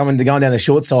going down the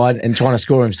short side and trying to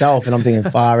score himself, and I'm thinking,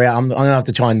 far out, I'm going to have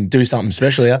to try and do something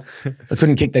special here. I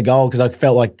couldn't kick the goal because I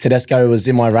felt like Tedesco was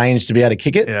in my range to be able to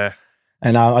kick it. Yeah.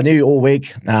 And I knew all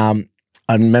week, I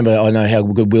know how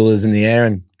good Will is in the air,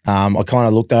 and I kind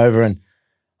of looked over and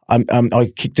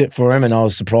I kicked it for him, and I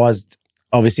was surprised.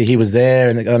 Obviously, he was there,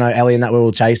 and I know Ali and that were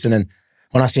all chasing, and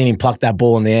when I seen him pluck that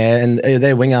ball in the air, and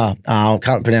their winger, I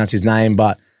can't pronounce his name,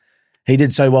 but he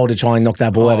did so well to try and knock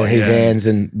that ball out of his hands,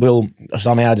 and Will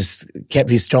somehow just kept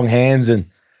his strong hands, and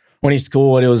when he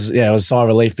scored, it was a sigh of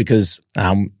relief, because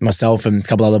myself and a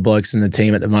couple other blokes in the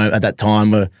team at that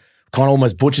time were kind of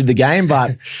almost butchered the game,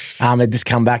 but it just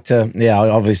come back to,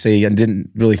 obviously, and didn't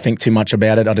really think too much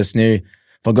about it. I just knew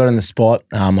if I got in the spot,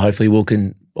 hopefully Will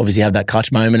can obviously have that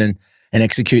clutch moment and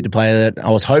execute the play that I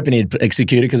was hoping he'd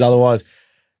execute it, because otherwise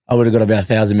I would have got about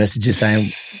 1,000 messages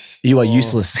saying, you are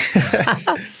useless.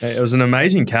 It was an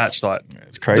amazing catch. Like,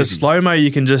 it's crazy. The slow-mo, you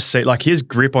can just see, like, his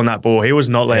grip on that ball, he was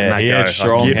not letting that go. He had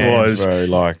strong hands, bro.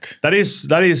 Like, that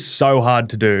is so hard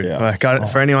to do. Yeah. Like,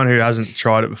 for anyone who hasn't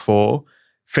tried it before,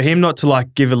 for him not to,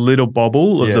 like, give a little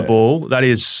bobble of the ball, that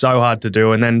is so hard to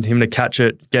do. And then him to catch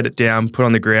it, get it down, put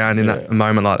on the ground in that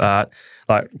moment like that.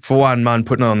 Like, for one, man,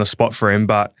 putting it on the spot for him,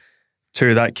 but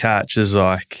two, that catch is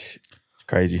like...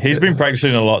 crazy. He's been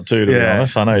practicing a lot too, to be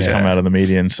honest. I know he's come out of the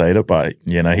media and said it, but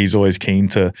he's always keen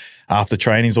to, after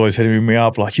training, he's always hitting me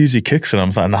up like, Husey kicks, and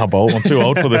I'm like, nah, bro, I'm too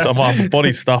old for this. My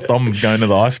body's stuffed. I'm going to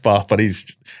the ice bath. But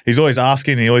he's always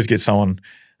asking, and he always gets someone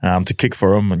to kick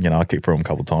for him, and I kick for him a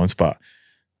couple of times, but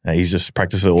he's just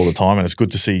practiced it all the time, and it's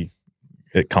good to see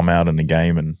it come out in the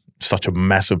game, and such a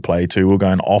massive play too. We're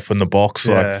going off in the box,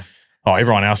 like. Oh,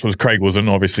 everyone else was. Craig wasn't.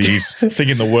 Obviously, he's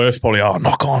thinking the worst. Probably,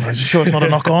 knock on. Are you sure it's not a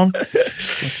knock on?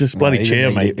 Just bloody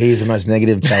chair, mate. He's the most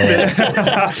negative teller.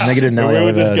 Negative Nelly. We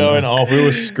were just going off. We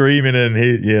were screaming, and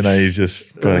he's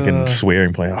just fucking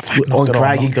swearing, playing. On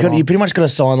Craig, you pretty much got to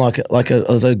sign like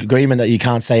an agreement that you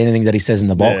can't say anything that he says in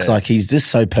the box. Like, he's just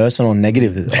so personal and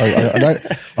negative.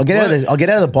 I get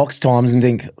out of the box times and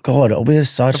think, God, we're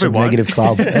such a negative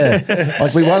club.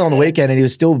 Like, we won on the weekend, and he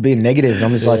was still being negative. And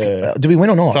I'm just like, did we win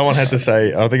or not? Someone had to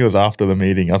say, I think it was after the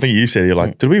meeting, I think you said, you're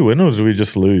like, did we win or did we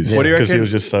just lose? What do you reckon? Because he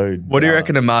was just so... What do you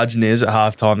reckon a margin is at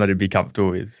halftime that he'd be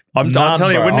comfortable with? I'm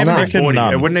telling you, it wouldn't even be 40.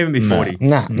 None. It wouldn't even be 40.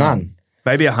 None.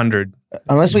 Maybe 100.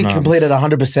 Unless we completed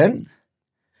 100%.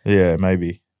 Yeah,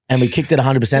 maybe. and we kicked it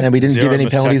 100% and we didn't give Zero any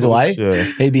missed penalties tackles,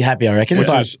 away, he'd be happy, I reckon. Which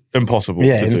But is impossible.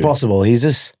 yeah, to do. impossible. He's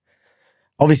just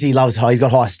obviously he's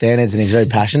got high standards and he's very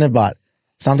passionate, but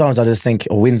sometimes I just think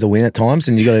a win's a win at times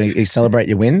and you got to celebrate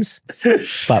your wins.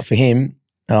 But for him,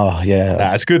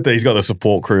 it's good that he's got the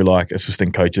support crew like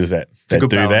assistant coaches that do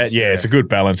balance, that. Yeah, it's a good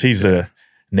balance. He's the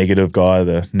negative guy,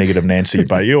 the negative Nancy,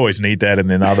 but you always need that. And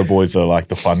then the other boys are like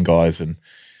the fun guys, and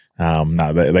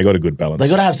they got a good balance. They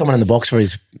got to have someone in the box for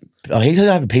his. Oh, he's got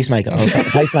to have a pacemaker.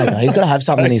 Pacemaker. He's got to have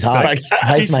something in his heart.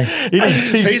 Pacemaker.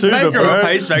 Pacemaker or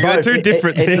pacemaker? They're two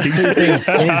different things. Two things.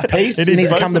 In his peace, he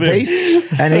needs to come to peace,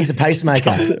 and he's a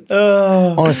pacemaker.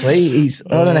 Honestly, I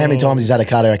don't know how many times he's had a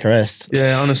cardiac arrest.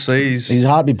 Yeah, honestly, he's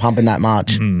hardly pumping that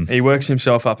much. He works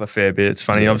himself up a fair bit. It's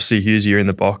funny. Obviously, Hughes, you're in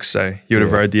the box, so you would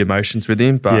have rode the emotions with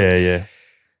him. But yeah,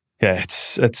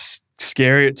 it's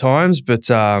scary at times.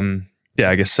 But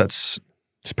I guess that's.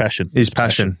 His passion. His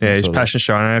passion. Yeah, his passion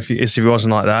showing. I don't know if he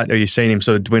wasn't like that, or you've seen him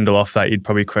sort of dwindle off that, you'd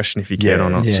probably question if he cared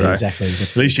or not. Yeah, so. exactly.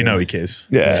 At least you know he cares.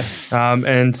 Yeah.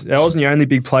 And that wasn't your only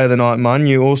big play of the night, Mun.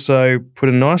 You also put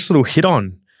a nice little hit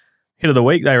of the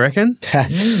week, they reckon.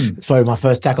 It's probably my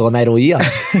first tackle I made all year.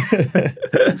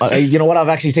 You know what? I've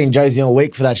actually seen Josie all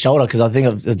week for that shoulder because I think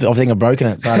I've broken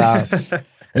it. But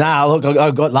look,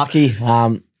 I got lucky.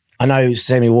 I know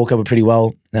Sammy Walker pretty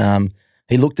well.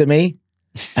 He looked at me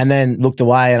and then looked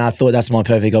away, and I thought that's my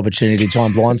perfect opportunity to try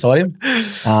and blindside him.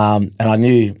 And I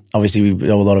knew, obviously, we did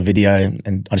a lot of video,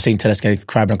 and I'd seen Tedesco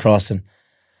crabbing across, and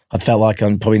I felt like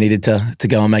I probably needed to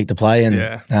go and make the play.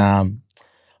 And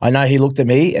I know he looked at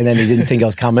me, and then he didn't think I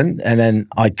was coming, and then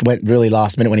I went really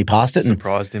last minute when he passed it.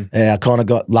 Surprised him. Yeah, I kind of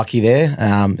got lucky there.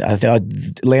 I think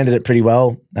I landed it pretty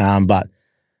well, but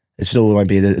it still won't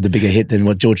be the bigger hit than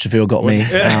what George Sheffield got me.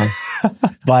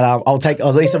 But I'll take,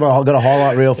 at least I've got a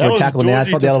highlight reel for a tackle now.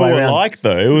 It's not the other way around.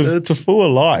 It was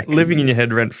Tafua-like. Living in your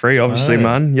head rent-free, obviously,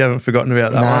 man. You haven't forgotten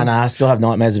about that one. Nah, I still have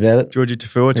nightmares about it. Georgie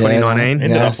Tafua, 2019.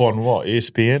 Ended up on what,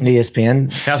 ESPN?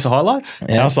 ESPN. House of Highlights?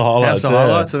 Yeah. House of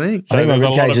Highlights, I think. So there's a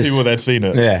lot of people that's seen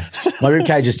it. Yeah. My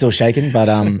ribcage is still shaking, but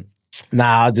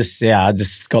I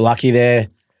just got lucky there.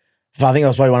 I think it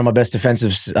was probably one of my best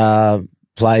defensive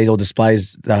plays or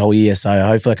displays the whole year. So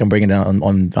hopefully I can bring it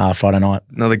on Friday night.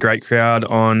 Another great crowd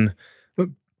on,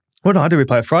 what night did we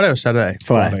play? Friday or Saturday?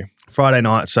 Friday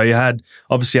night. So you had,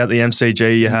 obviously at the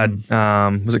MCG, you had,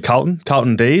 was it Carlton?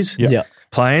 Carlton D's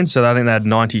playing. So I think they had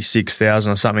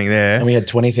 96,000 or something there. And we had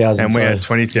 20,000. And we had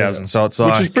 20,000. So it's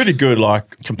like. Which is pretty good,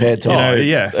 like. Compared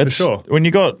to. For sure. When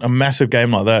you got a massive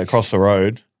game like that across the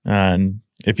road, and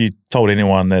if you told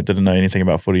anyone that didn't know anything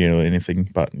about footy or anything,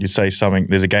 but you'd say something,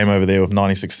 there's a game over there with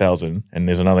 96,000 and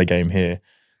there's another game here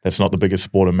that's not the biggest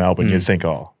sport in Melbourne, you'd think,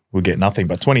 we'll get nothing.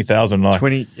 But 20,000, like.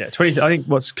 20, I think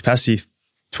what's capacity?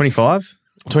 25?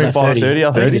 25, 30,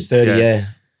 I think. It's 30, yeah.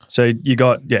 So you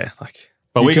got,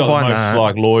 But we got the most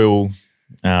like loyal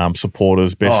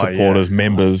supporters, supporters,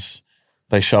 members.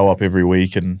 They show up every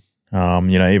week, and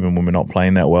even when we're not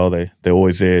playing that well, they're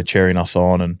always there cheering us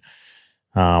on, and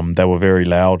they were very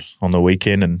loud on the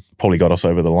weekend and probably got us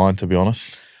over the line, to be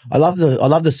honest. I love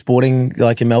the sporting,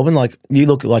 like in Melbourne. Like you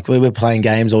look, like we were playing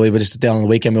games or we were just down on the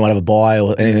weekend, we might have a bye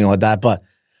or anything like that. But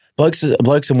blokes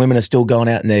and women are still going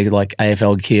out in their like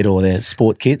AFL kit or their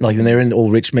sport kit. Like, and they're in all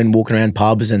Richmond, walking around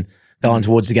pubs and going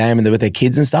towards the game, and they're with their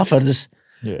kids and stuff.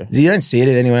 You don't see it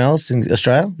anywhere else in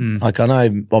Australia. Like, I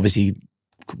know obviously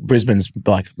Brisbane's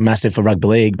like massive for rugby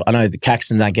league, but I know the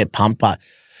Caxton, they get pumped, but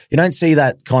you don't see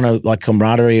that kind of like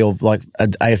camaraderie of like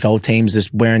AFL teams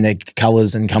just wearing their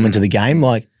colours and coming to the game.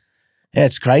 Like, yeah,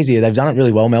 it's crazy. They've done it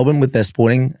really well, Melbourne, with their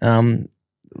sporting,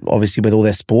 obviously with all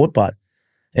their sport. But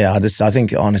yeah, I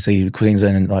think honestly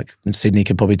Queensland and Sydney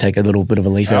could probably take a little bit of a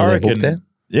leaf out of their book there.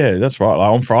 Yeah, that's right.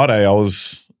 Like on Friday, I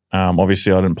was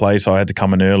obviously I didn't play, so I had to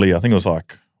come in early. I think it was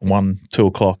like 1, 2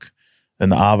 o'clock in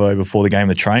the Arvo before the game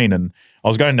to train, and I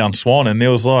was going down Swan, and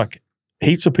there was like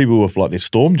heaps of people with like their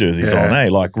Storm jerseys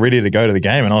on, like ready to go to the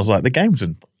game. And I was like, the game's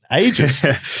in ages.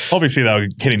 Obviously, they were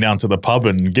getting down to the pub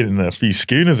and getting a few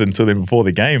schooners into them before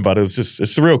the game, but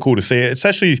it's real cool to see it. It's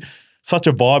actually such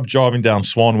a vibe driving down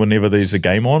Swan whenever there's a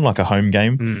game on, like a home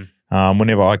game.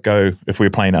 Whenever I go, if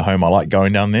we're playing at home, I like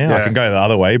going down there. I can go the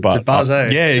other way, but it's a buzz,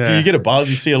 you get a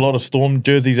buzz. You see a lot of Storm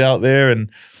jerseys out there and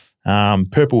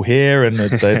purple hair, and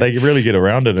they really get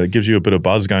around it. It gives you a bit of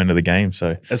buzz going to the game.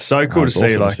 So it's so cool to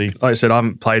see. Awesome like I said, I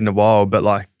haven't played in a while, but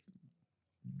like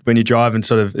when you drive and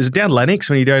sort of, is it down Lennox?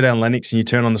 When you go down Lennox and you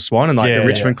turn on the Swan and like the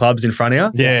Richmond club's in front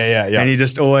of you, and you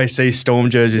just always see Storm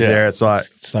jerseys there. It's like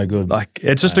it's so good. Like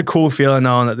it's just a cool feeling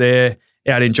knowing that they're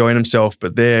out enjoying themselves,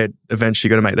 but they're eventually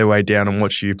going to make their way down and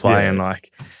watch you play. And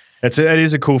like it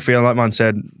is a cool feeling. Like Mun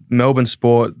said, Melbourne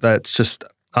sport, that's just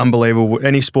unbelievable.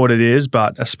 Any sport it is,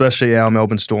 but especially our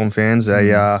Melbourne Storm fans,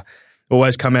 they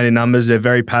always come out in numbers. They're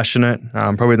very passionate,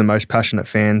 probably the most passionate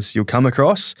fans you'll come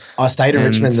across. I stayed in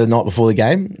Richmond the night before the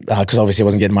game because obviously I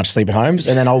wasn't getting much sleep at home.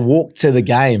 And then I walked to the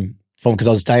game because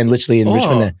I was staying literally in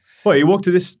Richmond there. What, you walked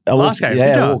to this last game?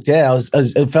 Yeah, I walked. Yeah,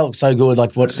 it felt so good,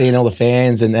 like seeing all the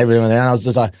fans and everyone around. I was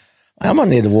just like, I might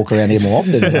need to walk around here more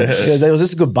often. It was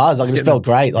just a good buzz. Like, it just felt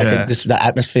great. Like, just the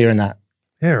atmosphere and that.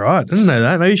 Yeah, right. Didn't know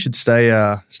that. Maybe you should stay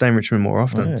in Richmond more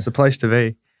often. It's the place to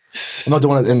be. I'm not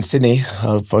doing it in Sydney.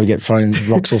 I'll probably get thrown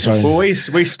rocks or something. Well,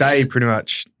 we stay pretty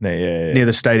much near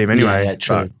the stadium anyway. Yeah,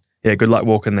 true. But, good luck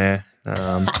walking there.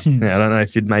 I don't know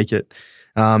if you'd make it.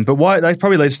 But why? That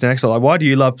probably leads to the next. Like, why do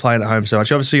you love playing at home so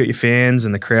much? Obviously, you got your fans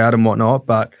and the crowd and whatnot,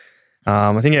 but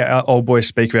I think our old boys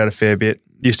speak about it a fair bit.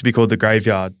 It used to be called the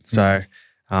graveyard. So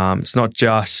it's not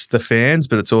just the fans,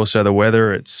 but it's also the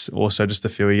weather. It's also just the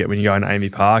feel you get when you go into Amy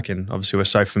Park, and obviously we're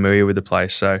so familiar with the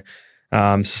place. So,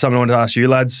 something I wanted to ask you,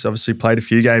 lads. Obviously, played a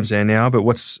few games there now, but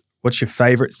what's your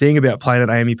favourite thing about playing at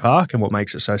Amy Park, and what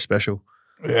makes it so special?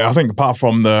 Yeah, I think apart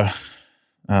from the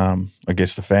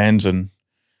fans and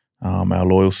our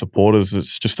loyal supporters,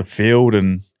 it's just the field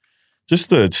and just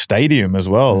the stadium as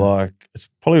well. Like, it's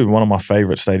probably one of my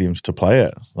favourite stadiums to play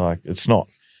at. Like, it's not,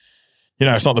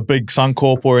 it's not the big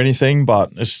Suncorp or anything,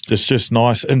 but it's just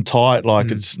nice and tight.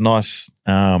 Like, it's nice.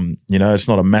 It's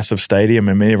not a massive stadium,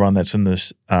 and everyone that's in the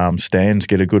stands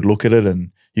get a good look at it,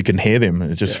 and you can hear them.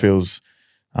 It just feels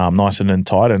nice and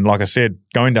tight. And like I said,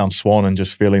 going down Swan and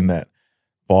just feeling that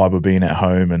vibe of being at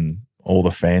home and all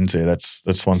the fans there,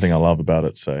 that's one thing I love about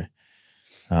it. So,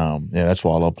 that's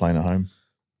why I love playing at home.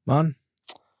 Man.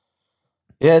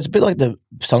 Yeah, it's a bit like the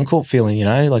Suncorp feeling,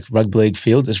 like rugby league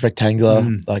field. It's rectangular,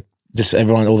 like just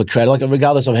everyone, all the crowd. Like,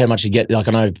 regardless of how much you get, like,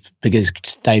 I know bigger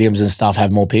stadiums and stuff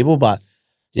have more people, but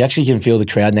you actually can feel the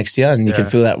crowd next to you, and you can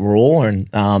feel that roar, and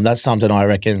that's something I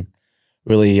reckon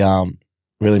really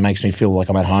makes me feel like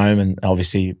I'm at home. And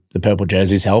obviously the purple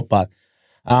jerseys help, but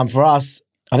for us,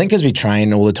 I think because we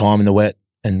train all the time in the wet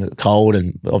and the cold,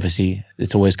 and obviously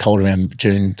it's always cold around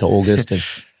June to August, and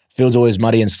field's always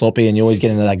muddy and sloppy, and you always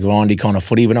get into that grindy kind of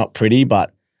footy. We're not pretty,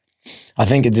 but I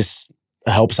think it just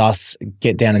helps us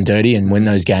get down and dirty and win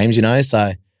those games,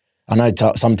 So I know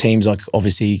some teams, like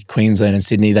obviously Queensland and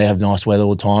Sydney, they have nice weather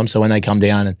all the time. So when they come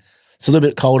down and it's a little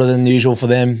bit colder than usual for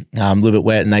them, a little bit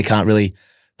wet, and they can't really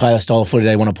play the style of footy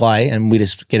they want to play, and we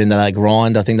just get into that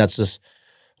grind. I think that's just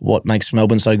what makes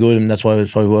Melbourne so good, and that's why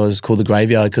it probably was called the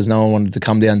graveyard, because no one wanted to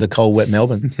come down to cold, wet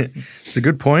Melbourne. It's a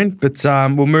good point, but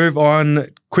we'll move on,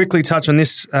 quickly touch on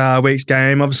this week's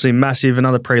game. Obviously massive,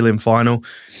 another prelim final.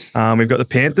 We've got the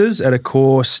Panthers at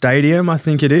Accor Stadium, I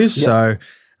think it is. Yep. So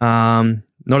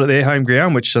not at their home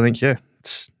ground, which I think,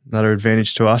 it's another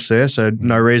advantage to us there, so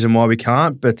no reason why we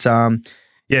can't. But,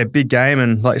 big game,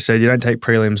 and like you said, you don't take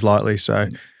prelims lightly, so...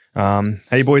 how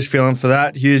you boys feeling for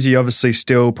that? Hughesy obviously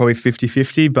still probably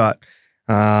 50-50, but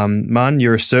Mun,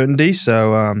 you're a certainty.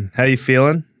 So how you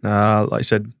feeling? Like I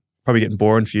said, probably getting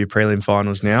boring for you prelim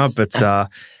finals now, but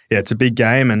it's a big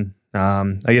game, and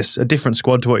I guess a different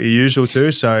squad to what you're usual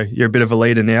to. So you're a bit of a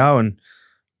leader now, and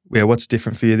what's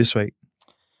different for you this week?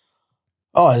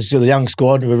 Oh, it's the young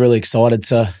squad. We're really excited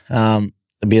to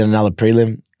be in another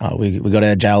prelim. We got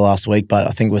out of jail last week, but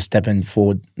I think we're stepping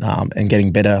forward and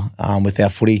getting better with our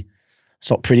footy. It's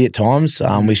not pretty at times.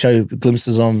 We show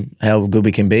glimpses on how good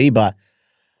we can be, but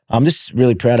I'm just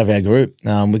really proud of our group.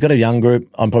 We've got a young group.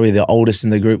 I'm probably the oldest in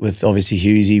the group, with obviously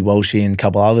Hughesy, Walshy, and a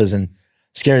couple others. And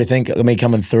scary to think, me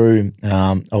coming through,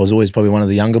 I was always probably one of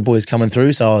the younger boys coming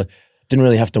through, so I didn't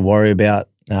really have to worry about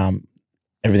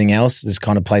everything else. Just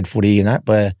kind of played footy and that,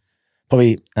 but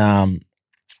probably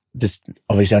just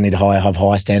obviously I need to have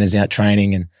high standards out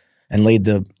training and lead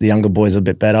the younger boys a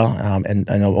bit better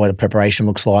and what the preparation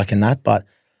looks like and that. But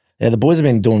the boys have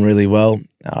been doing really well.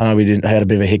 I know we had a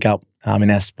bit of a hiccup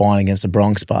in our spine against the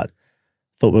Bronx, but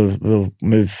thought we'll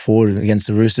move forward against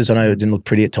the Roosters. I know it didn't look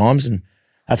pretty at times, and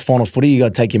that's finals footy. You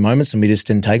got to take your moments, and we just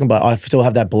didn't take them. But I still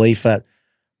have that belief that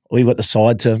we've got the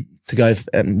side to go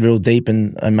real deep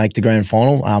and make the grand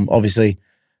final. Obviously,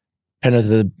 Penrith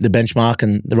the benchmark,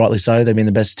 and rightly so. They've been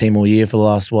the best team all year for the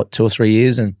last 2 or 3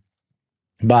 years,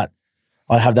 but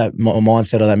I have that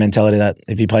mindset or that mentality that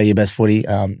if you play your best footy,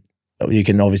 you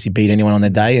can obviously beat anyone on their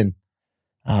day, and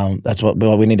that's what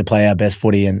we need to play our best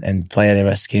footy and play out of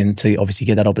our skin to obviously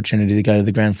get that opportunity to go to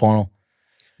the grand final.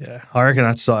 Yeah, I reckon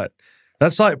that's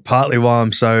like partly why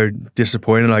I'm so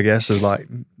disappointed, I guess, is like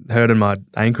hurting my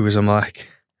ankle, because I'm like,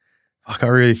 I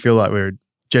really feel like we're a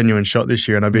genuine shot this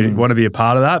year, and I want to be a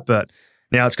part of that, but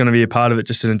now it's going to be a part of it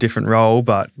just in a different role.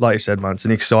 But like you said, man, it's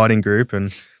an exciting group,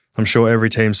 and I'm sure every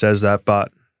team says that,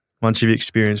 but once you've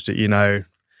experienced it, you know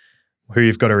who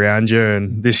you've got around you.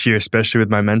 And this year, especially with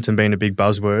momentum being a big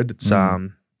buzzword, it's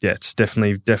it's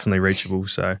definitely reachable.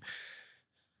 So,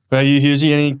 well, you,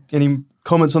 Hughesy, any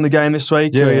comments on the game this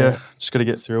week? Yeah, or you just got to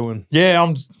get through and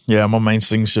my main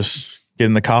thing's just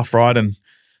getting the calf right and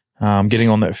getting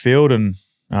on that field. And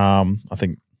I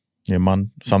think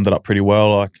Mun summed it up pretty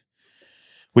well. Like,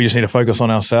 we just need to focus on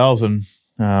ourselves, and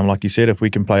like you said, if we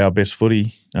can play our best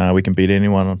footy, we can beat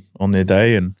anyone on their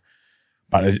day.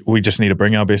 But we just need to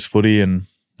bring our best footy, and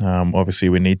obviously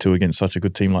we need to against such a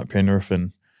good team like Penrith,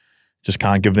 and just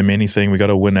can't give them anything. We got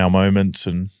to win our moments,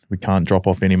 and we can't drop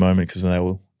off any moment because they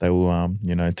will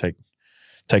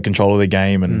take control of the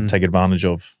game and take advantage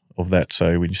of that.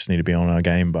 So we just need to be on our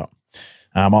game. But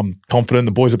I'm confident.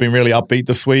 The boys have been really upbeat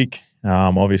this week.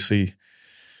 Obviously,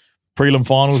 prelim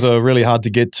finals are really hard to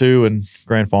get to, and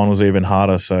grand finals are even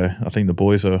harder. So I think the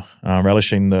boys are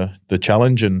relishing the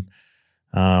challenge and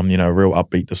real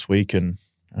upbeat this week. And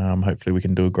hopefully we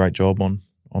can do a great job on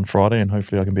Friday, and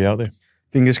hopefully I can be out there.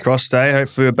 Fingers crossed, eh?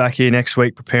 Hopefully we're back here next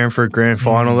week preparing for a grand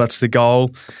final. That's the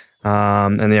goal.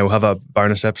 And we'll have a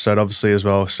bonus episode obviously as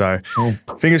well. So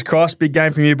fingers crossed, big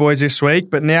game from you boys this week.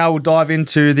 But now we'll dive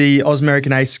into the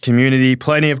Ausamerican Aces community.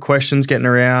 Plenty of questions getting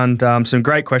around. Some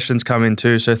great questions coming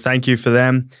too. So thank you for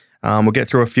them. We'll get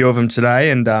through a few of them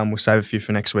today, and we'll save a few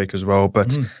for next week as well.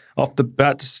 But off the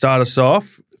bat, to start us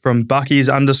off, from Bucky's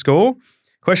 _,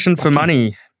 question for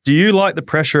Money. Do you like the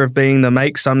pressure of being the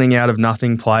make something out of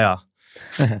nothing player?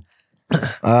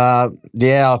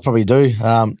 Yeah, I probably do.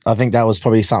 I think that was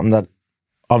probably something that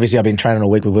obviously I've been training all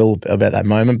week with Will about that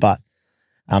moment, but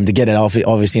to get it off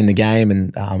obviously in the game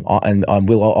and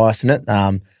Will icing it,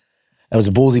 it was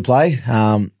a ballsy play,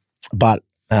 but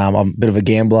I'm a bit of a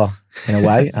gambler in a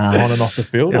way. On and off the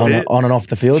field? On and off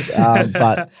the field.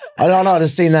 But I don't know, I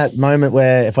just seen that moment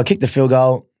where if I kick the field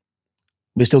goal,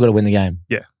 we still got to win the game.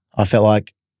 Yeah. I felt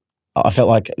like,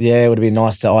 it would have been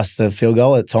nice to ice the field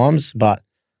goal at times, but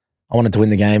I wanted to win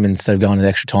the game instead of going to the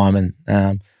extra time. And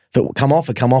if it come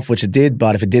off, which it did.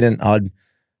 But if it didn't, I'd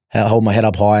hold my head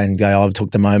up high and go, I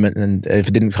took the moment. And if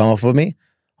it didn't come off with me,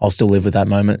 I'll still live with that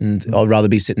moment. And I'd rather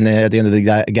be sitting there at the end of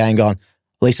the game going,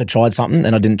 at least I tried something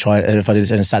and I didn't try it. And if I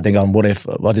just sat there going, what if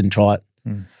I didn't try it?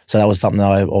 So that was something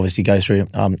that I obviously go through.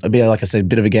 I'd be, like I said, a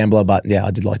bit of a gambler, but yeah,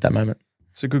 I did like that moment.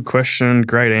 It's a good question.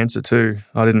 Great answer too.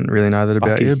 I didn't really know that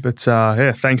about Bucky. you, but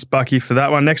thanks Bucky for that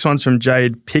one. Next one's from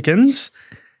Jade Pickens.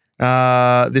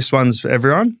 This one's for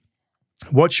everyone.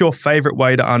 What's your favourite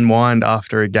way to unwind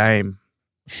after a game?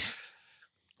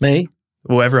 Me?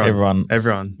 Well, everyone.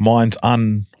 Mine's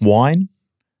unwine.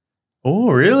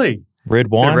 Oh, really? Red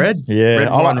wine. Red? Yeah. Red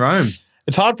wine Rome.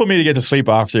 It's hard for me to get to sleep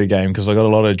after a game because I got a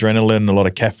lot of adrenaline, a lot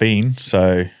of caffeine.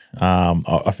 So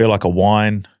I feel like a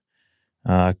wine,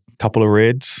 couple of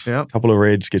reds. Yep. Couple of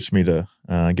reds gets me to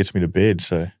bed.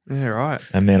 So yeah, right.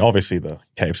 And then obviously the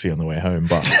KFC on the way home.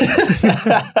 But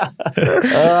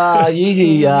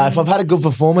usually, if I've had a good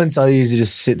performance, I usually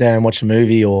just sit there and watch a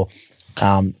movie, or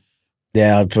I'll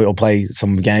play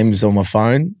some games on my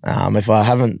phone. If I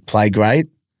haven't played great,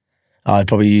 I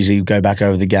probably usually go back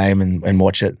over the game and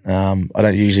watch it. I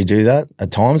don't usually do that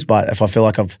at times, but if I feel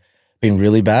like I've been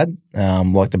really bad,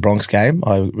 like the Bronx game,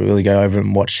 I really go over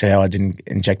and watch how I didn't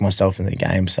inject myself in the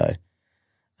game. So,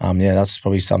 that's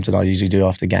probably something I usually do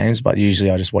after games, but usually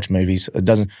I just watch movies.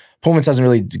 Performance doesn't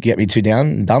really get me too down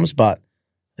in dumps, but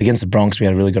against the Bronx, we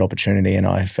had a really good opportunity and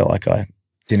I felt like I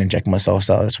didn't inject myself.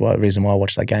 So that's the reason why I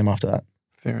watched that game after that.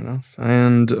 Fair enough.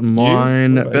 And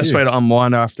mine, best way to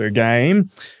unwind after a game,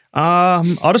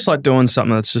 I just like doing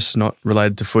something that's just not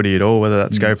related to footy at all, whether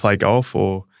that's go play golf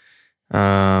or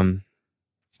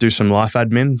do some life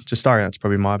admin. I reckon that's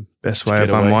probably my best way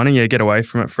of unwinding. Yeah, get away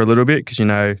from it for a little bit because,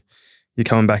 you're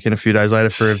coming back in a few days later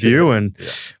for a review and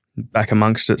back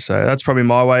amongst it. So that's probably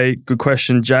my way. Good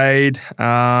question, Jade.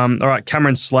 All right,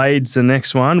 Cameron Slade's the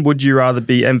next one. Would you rather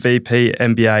be MVP,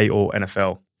 NBA or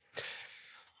NFL?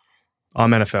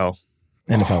 I'm NFL.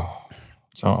 NFL.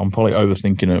 So I'm probably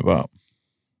overthinking it, but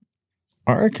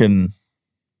I reckon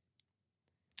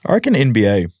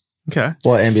NBA. Okay.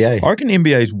 What, NBA? I reckon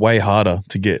NBA is way harder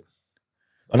to get.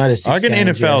 I know there's 6 I reckon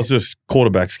games, NFL is just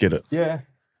quarterbacks get it. Yeah.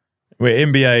 Where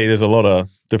NBA, there's a lot of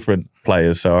different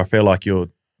players, so I feel like you're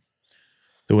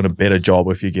doing a better job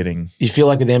if you're getting... You feel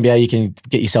like with the NBA you can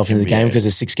get yourself into the game because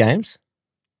there's 6 games?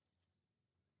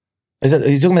 Are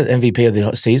you talking about the MVP of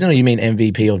the season or you mean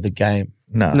MVP of the game?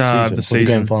 No, season. the season. The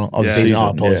grand final. Oh, the season. Oh,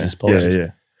 apologies.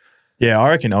 Yeah, I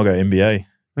reckon I'll go NBA.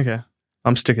 Okay.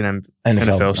 I'm sticking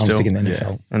NFL still. I'm sticking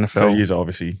NFL. Yeah. NFL. So you're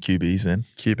obviously QBs then.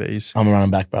 QBs. I'm a running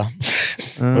back, bro.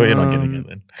 Well, you're not getting it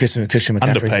then. Christian McCaffrey.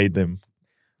 Underpaid them.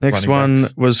 Next running one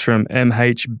backs. was from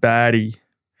MH Baddie,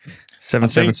 I think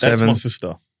 777. that's my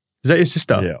sister. Is that your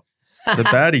sister? Yeah. The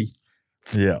Baddie.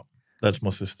 Yeah. That's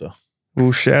my sister.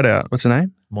 Well, shout out. What's her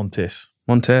name? Montes.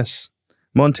 Montes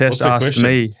What's the asked question?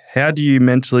 me, how do you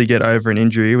mentally get over an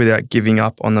injury without giving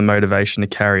up on the motivation to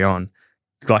carry on?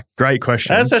 Like, great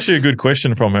question. That's actually a good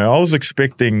question from her. I was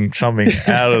expecting something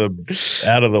out of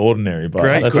the ordinary, but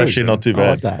Great that's question. actually not too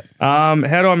I like bad. that.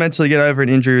 How do I mentally get over an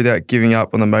injury without giving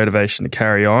up on the motivation to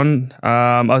carry on?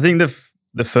 I think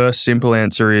the first simple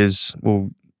answer is, well,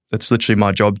 it's literally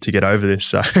my job to get over this.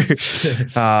 So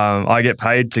I get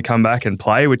paid to come back and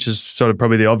play, which is sort of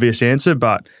probably the obvious answer.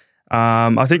 But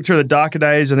I think through the darker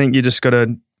days, I think you just got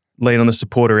to lean on the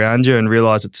support around you and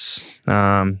realise it's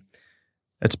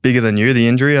bigger than you, the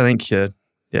injury. I think, you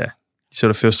sort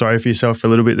of feel sorry for yourself for a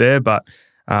little bit there. But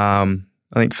I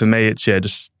think for me, it's,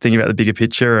 just thinking about the bigger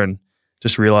picture and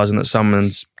just realising that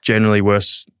someone's generally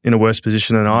in a worse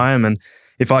position than I am. And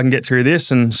if I can get through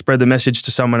this and spread the message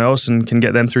to someone else and can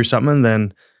get them through something,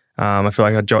 then I feel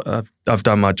like I've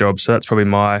done my job. So that's probably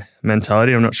my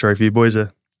mentality. I'm not sure if you boys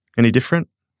are any different.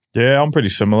 Yeah, I'm pretty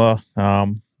similar.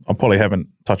 I probably haven't,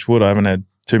 touched wood, I haven't had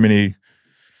too many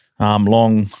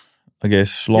long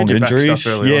Get your back injuries. stuff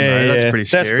early on, though. That's pretty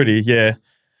scary.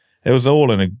 It was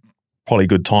all in a probably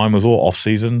good time. It was all off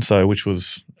season,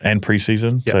 and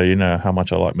preseason. Yep. So you know how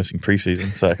much I like missing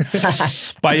preseason. So,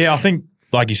 but yeah, I think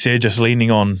like you said, just leaning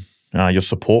on your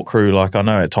support crew. Like I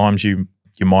know at times you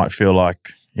might feel like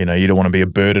you don't want to be a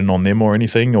burden on them or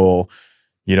anything, or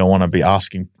you don't want to be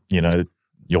asking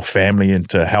your family and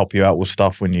to help you out with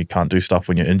stuff when you can't do stuff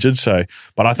when you're injured. So,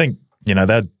 but I think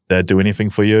they'd do anything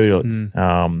for you.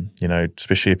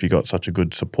 Especially if you got such a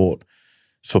good support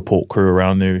crew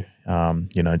around you.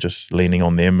 Just leaning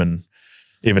on them, and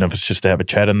even if it's just to have a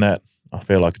chat in that, I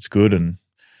feel like it's good. And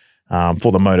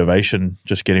for the motivation,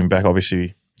 just getting back,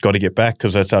 obviously got to get back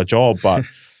because that's our job. But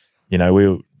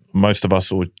most of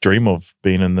us would dream of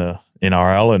being in the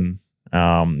NRL, and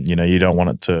you don't want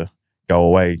it to go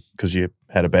away because you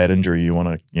had a bad injury. You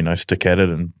want to stick at it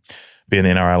and be in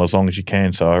the NRL as long as you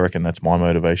can. So I reckon that's my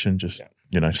motivation. Just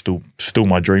still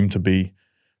my dream to be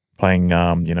playing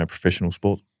professional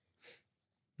sport.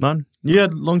 Man, you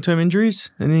had long-term injuries?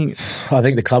 Anything? I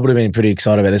think the club would have been pretty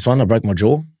excited about this one. I broke my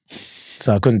jaw,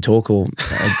 so I couldn't talk for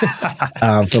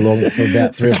about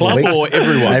 3 or 4 weeks. Or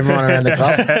everyone? Everyone around the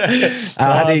club.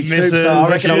 I had to eat soup, so I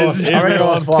reckon I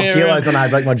lost 5 kilos when I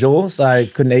broke my jaw, so I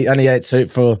couldn't eat. Only ate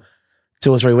soup for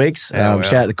 2 or 3 weeks.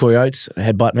 Shout out to Corey Oates,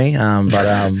 headbutt me.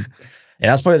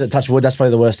 That's probably touch wood. That's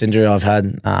probably the worst injury I've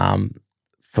had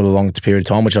for a long period of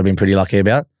time, which I've been pretty lucky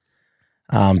about.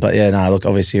 Look,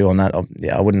 obviously on that,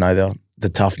 I wouldn't know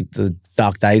the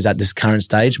dark days at this current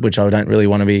stage, which I don't really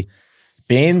want to be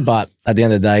in. But at the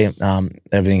end of the day,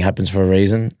 everything happens for a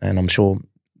reason, and I'm sure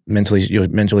you're a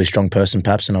mentally strong person,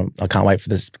 perhaps, and I can't wait for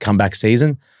this comeback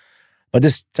season. But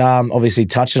just obviously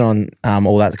touching on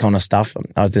all that kind of stuff,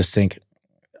 I just think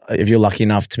if you're lucky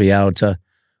enough to be able to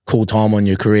call time on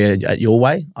your career your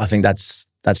way, I think that's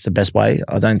the best way.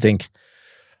 I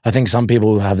think some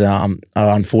people are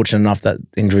unfortunate enough that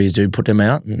injuries do put them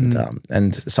out,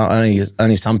 and so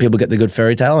only some people get the good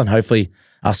fairy tale. And hopefully,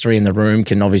 us three in the room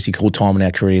can obviously call time in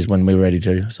our careers when we're ready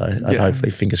to. So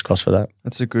hopefully, fingers crossed for that.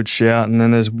 That's a good shout. And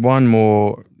then there's one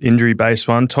more injury-based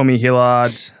one. Tommy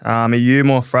Hillard, are you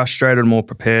more frustrated or more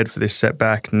prepared for this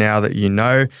setback now that you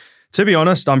know? To be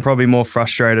honest, I'm probably more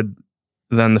frustrated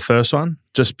than the first one,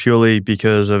 just purely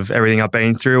because of everything I've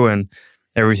been through and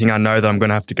everything I know that I'm going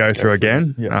to have to go through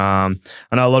again. Yep. I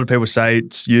know a lot of people say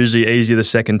it's usually easier the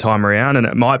second time around, and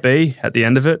it might be at the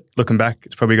end of it. Looking back,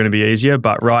 it's probably going to be easier,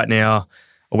 but right now,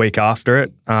 a week after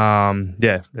it,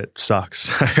 it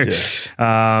sucks.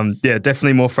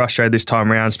 Definitely more frustrated this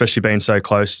time around, especially being so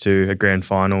close to a grand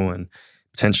final and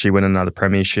potentially win another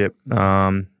premiership.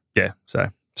 So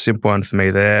simple one for me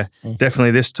there.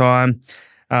 Definitely this time.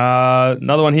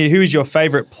 Another one here. Who is your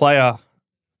favourite player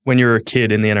when you were a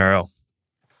kid in the NRL?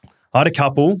 I had a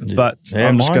couple, but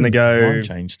I'm just going to go. Mine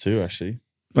changed too, actually.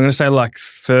 I'm going to say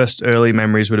first early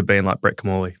memories would have been Brett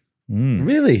Camorley.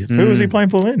 Really? Who was he playing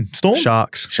for then? Storm?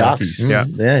 Sharks.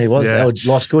 Yeah, he was. Yeah.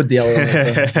 Life's good. The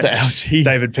Ouchie.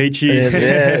 David Peachy. yeah,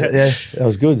 that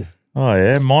was good. Oh,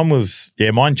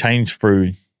 yeah. Mine changed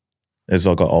through as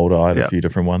I got older. I had a few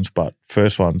different ones, but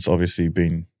first one's obviously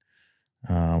been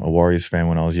a Warriors fan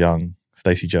when I was young.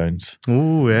 Stacey Jones.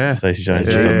 Oh, yeah. Stacey Jones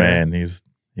was a man.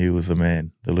 He was the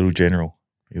man. The little general.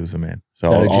 He was the man.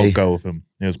 So I'll go with him.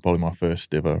 He was probably my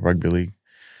first ever rugby league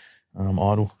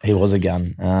idol. He was a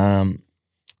gun. I'm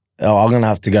going to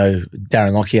have to go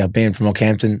Darren Lockyer, being from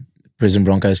Rockhampton, Brisbane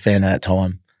Broncos fan at that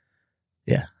time.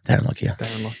 Yeah, Darren Lockyer.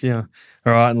 Darren Lockyer.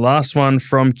 All right, and last one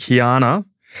from Kiana.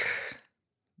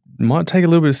 Might take a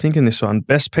little bit of thinking, this one.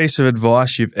 Best piece of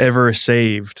advice you've ever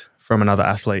received from another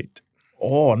athlete?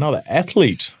 Oh, another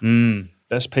athlete.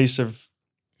 Best piece of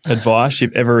advice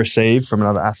you've ever received from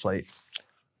another athlete?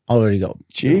 I already got.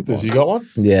 Jeepers, you got one?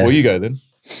 Yeah. Well, you go then.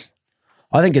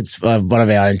 I think it's one of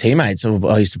our own teammates who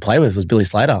I used to play with was Billy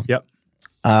Slater. Yep.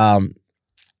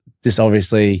 This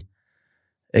obviously,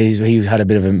 he had a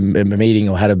bit of a meeting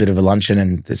or had a bit of a luncheon,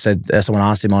 and it said someone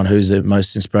asked him on who's the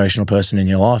most inspirational person in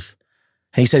your life.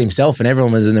 And he said himself, and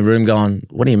everyone was in the room going,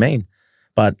 "What do you mean?"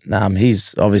 But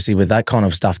he's obviously, with that kind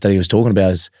of stuff that he was talking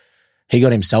about, is he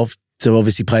got himself to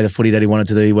obviously play the footy that he wanted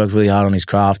to do. He worked really hard on his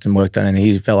craft and worked on, and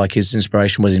he felt like his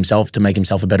inspiration was himself to make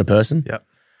himself a better person. Yep.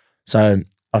 So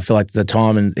I feel like the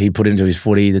time he put into his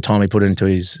footy, the time he put into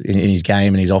his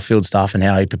game and his off-field stuff and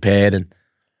how he prepared, and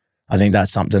I think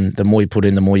that's something, the more you put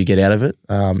in, the more you get out of it.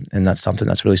 And that's something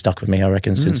that's really stuck with me, I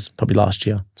reckon, since probably last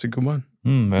year. It's a good one.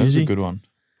 That's a good one.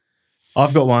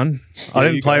 I've got one. I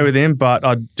didn't play with him, but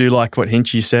I do like what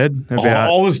Hinchy said about.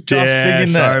 I was just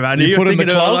thinking that. Sorry, man. You put in the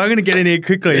club? I'm going to get in here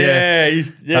quickly.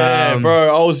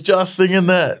 Bro. I was just thinking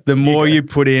that. The more you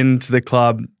put into the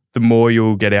club, the more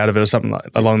you'll get out of it, or something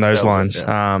along those lines.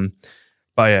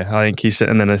 But yeah, I think he said,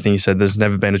 and then I think he said, there's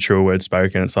never been a truer word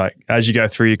spoken. It's like, as you go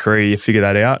through your career, you figure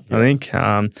that out, I think.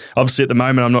 Obviously, at the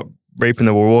moment, I'm not reaping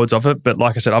the rewards of it, but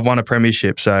like I said, I've won a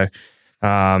premiership. So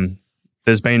there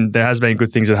has been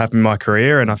good things that happened in my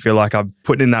career, and I feel like I've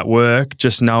put in that work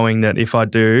just knowing that if I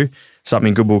do,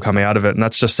 something good will come out of it. And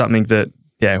that's just something that,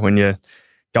 when you're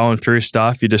going through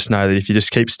stuff, you just know that if you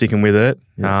just keep sticking with it,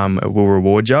 it will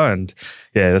reward you. And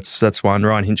that's one.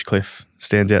 Ryan Hinchcliffe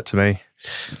stands out to me.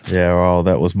 Yeah, well,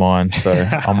 that was mine. So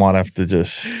I might have to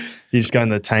just. You just go in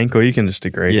the tank, or you can just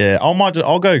agree. Yeah,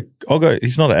 I'll go.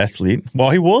 He's not an athlete. Well,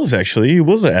 he was actually. He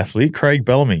was an athlete. Craig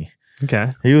Bellamy.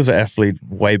 Okay. He was an athlete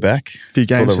way back. Few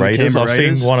games for the Raiders. I've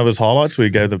seen one of his highlights where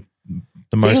he gave the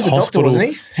most he was a doctor, wasn't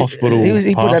he? Hospital.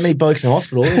 He put that many blokes in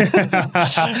hospital.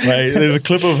 Mate, there's a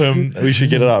clip of him. We should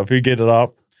get it up. If we get it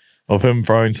up, of him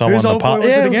throwing someone Whose old boy apart.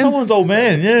 was it again? Someone's old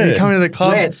man. Yeah, He coming to the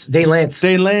club. Dean Lance.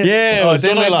 Yeah,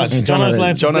 Dean Lance.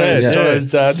 Jono's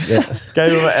dad.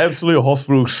 Gave him an absolute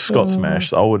hospital Scott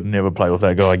smash. I would never play with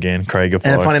that guy again, Craig.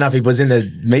 And funny enough, he was in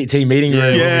the team meeting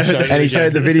room and he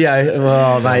showed the video.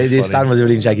 Oh, mate, his son was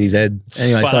really shaking his head.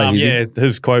 Anyway,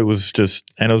 his quote was just,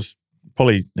 and it was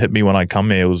probably hit me when I come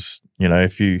here, was,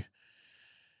 if you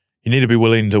need to be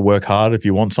willing to work hard if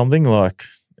you want something. Like,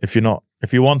 if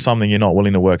you want something, you're not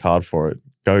willing to work hard for it,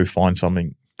 go find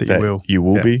something that you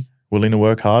will be willing to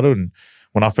work harder. And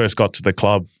when I first got to the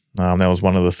club, that was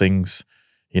one of the things,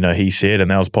 he said,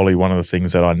 and that was probably one of the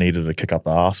things that I needed to kick up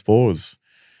the arse for was,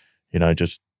 I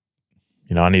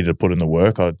needed to put in the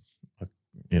work.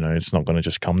 It's not going to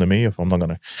just come to me if I'm not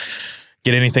going to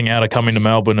get anything out of coming to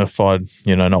Melbourne if I'm,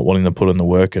 not willing to put in the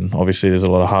work. And obviously there's a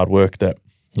lot of hard work that,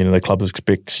 the club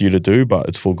expects you to do, but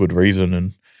it's for good reason.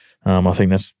 And I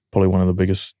think that's probably one of the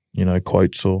biggest,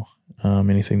 quotes or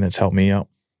anything that's helped me out.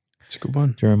 It's a good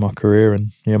one. During my career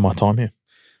and, my time here.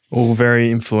 All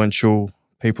very influential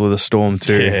people of the Storm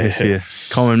too, with your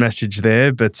common message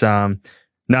there. But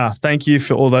thank you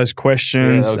for all those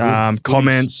questions,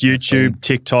 comments, YouTube,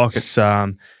 TikTok. It's,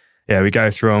 we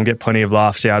go through and get plenty of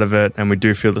laughs out of it, and we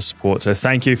do feel the support. So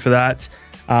thank you for that.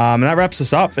 And that wraps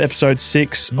us up for episode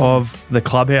 6 of the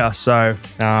Clubhouse. So,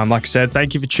 like I said,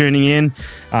 thank you for tuning in.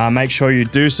 Make sure you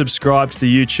do subscribe to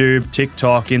the YouTube,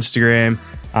 TikTok, Instagram.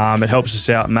 It helps us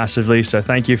out massively. So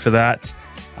thank you for that.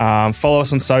 Follow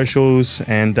us on socials,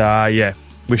 and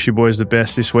wish you boys the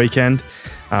best this weekend.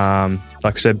 Like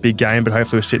I said, big game, but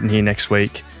hopefully we're sitting here next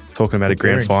week talking about a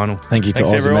grand final. Thank you to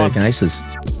Oz American Aces.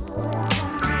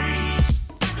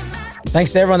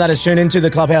 Thanks to everyone that has tuned into the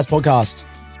Clubhouse podcast.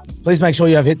 Please make sure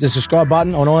you have hit the subscribe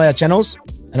button on all our channels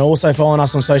and also following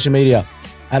us on social media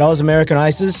at Oz American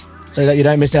Aces so that you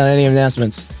don't miss out on any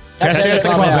announcements. Catch you at the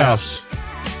Clubhouse.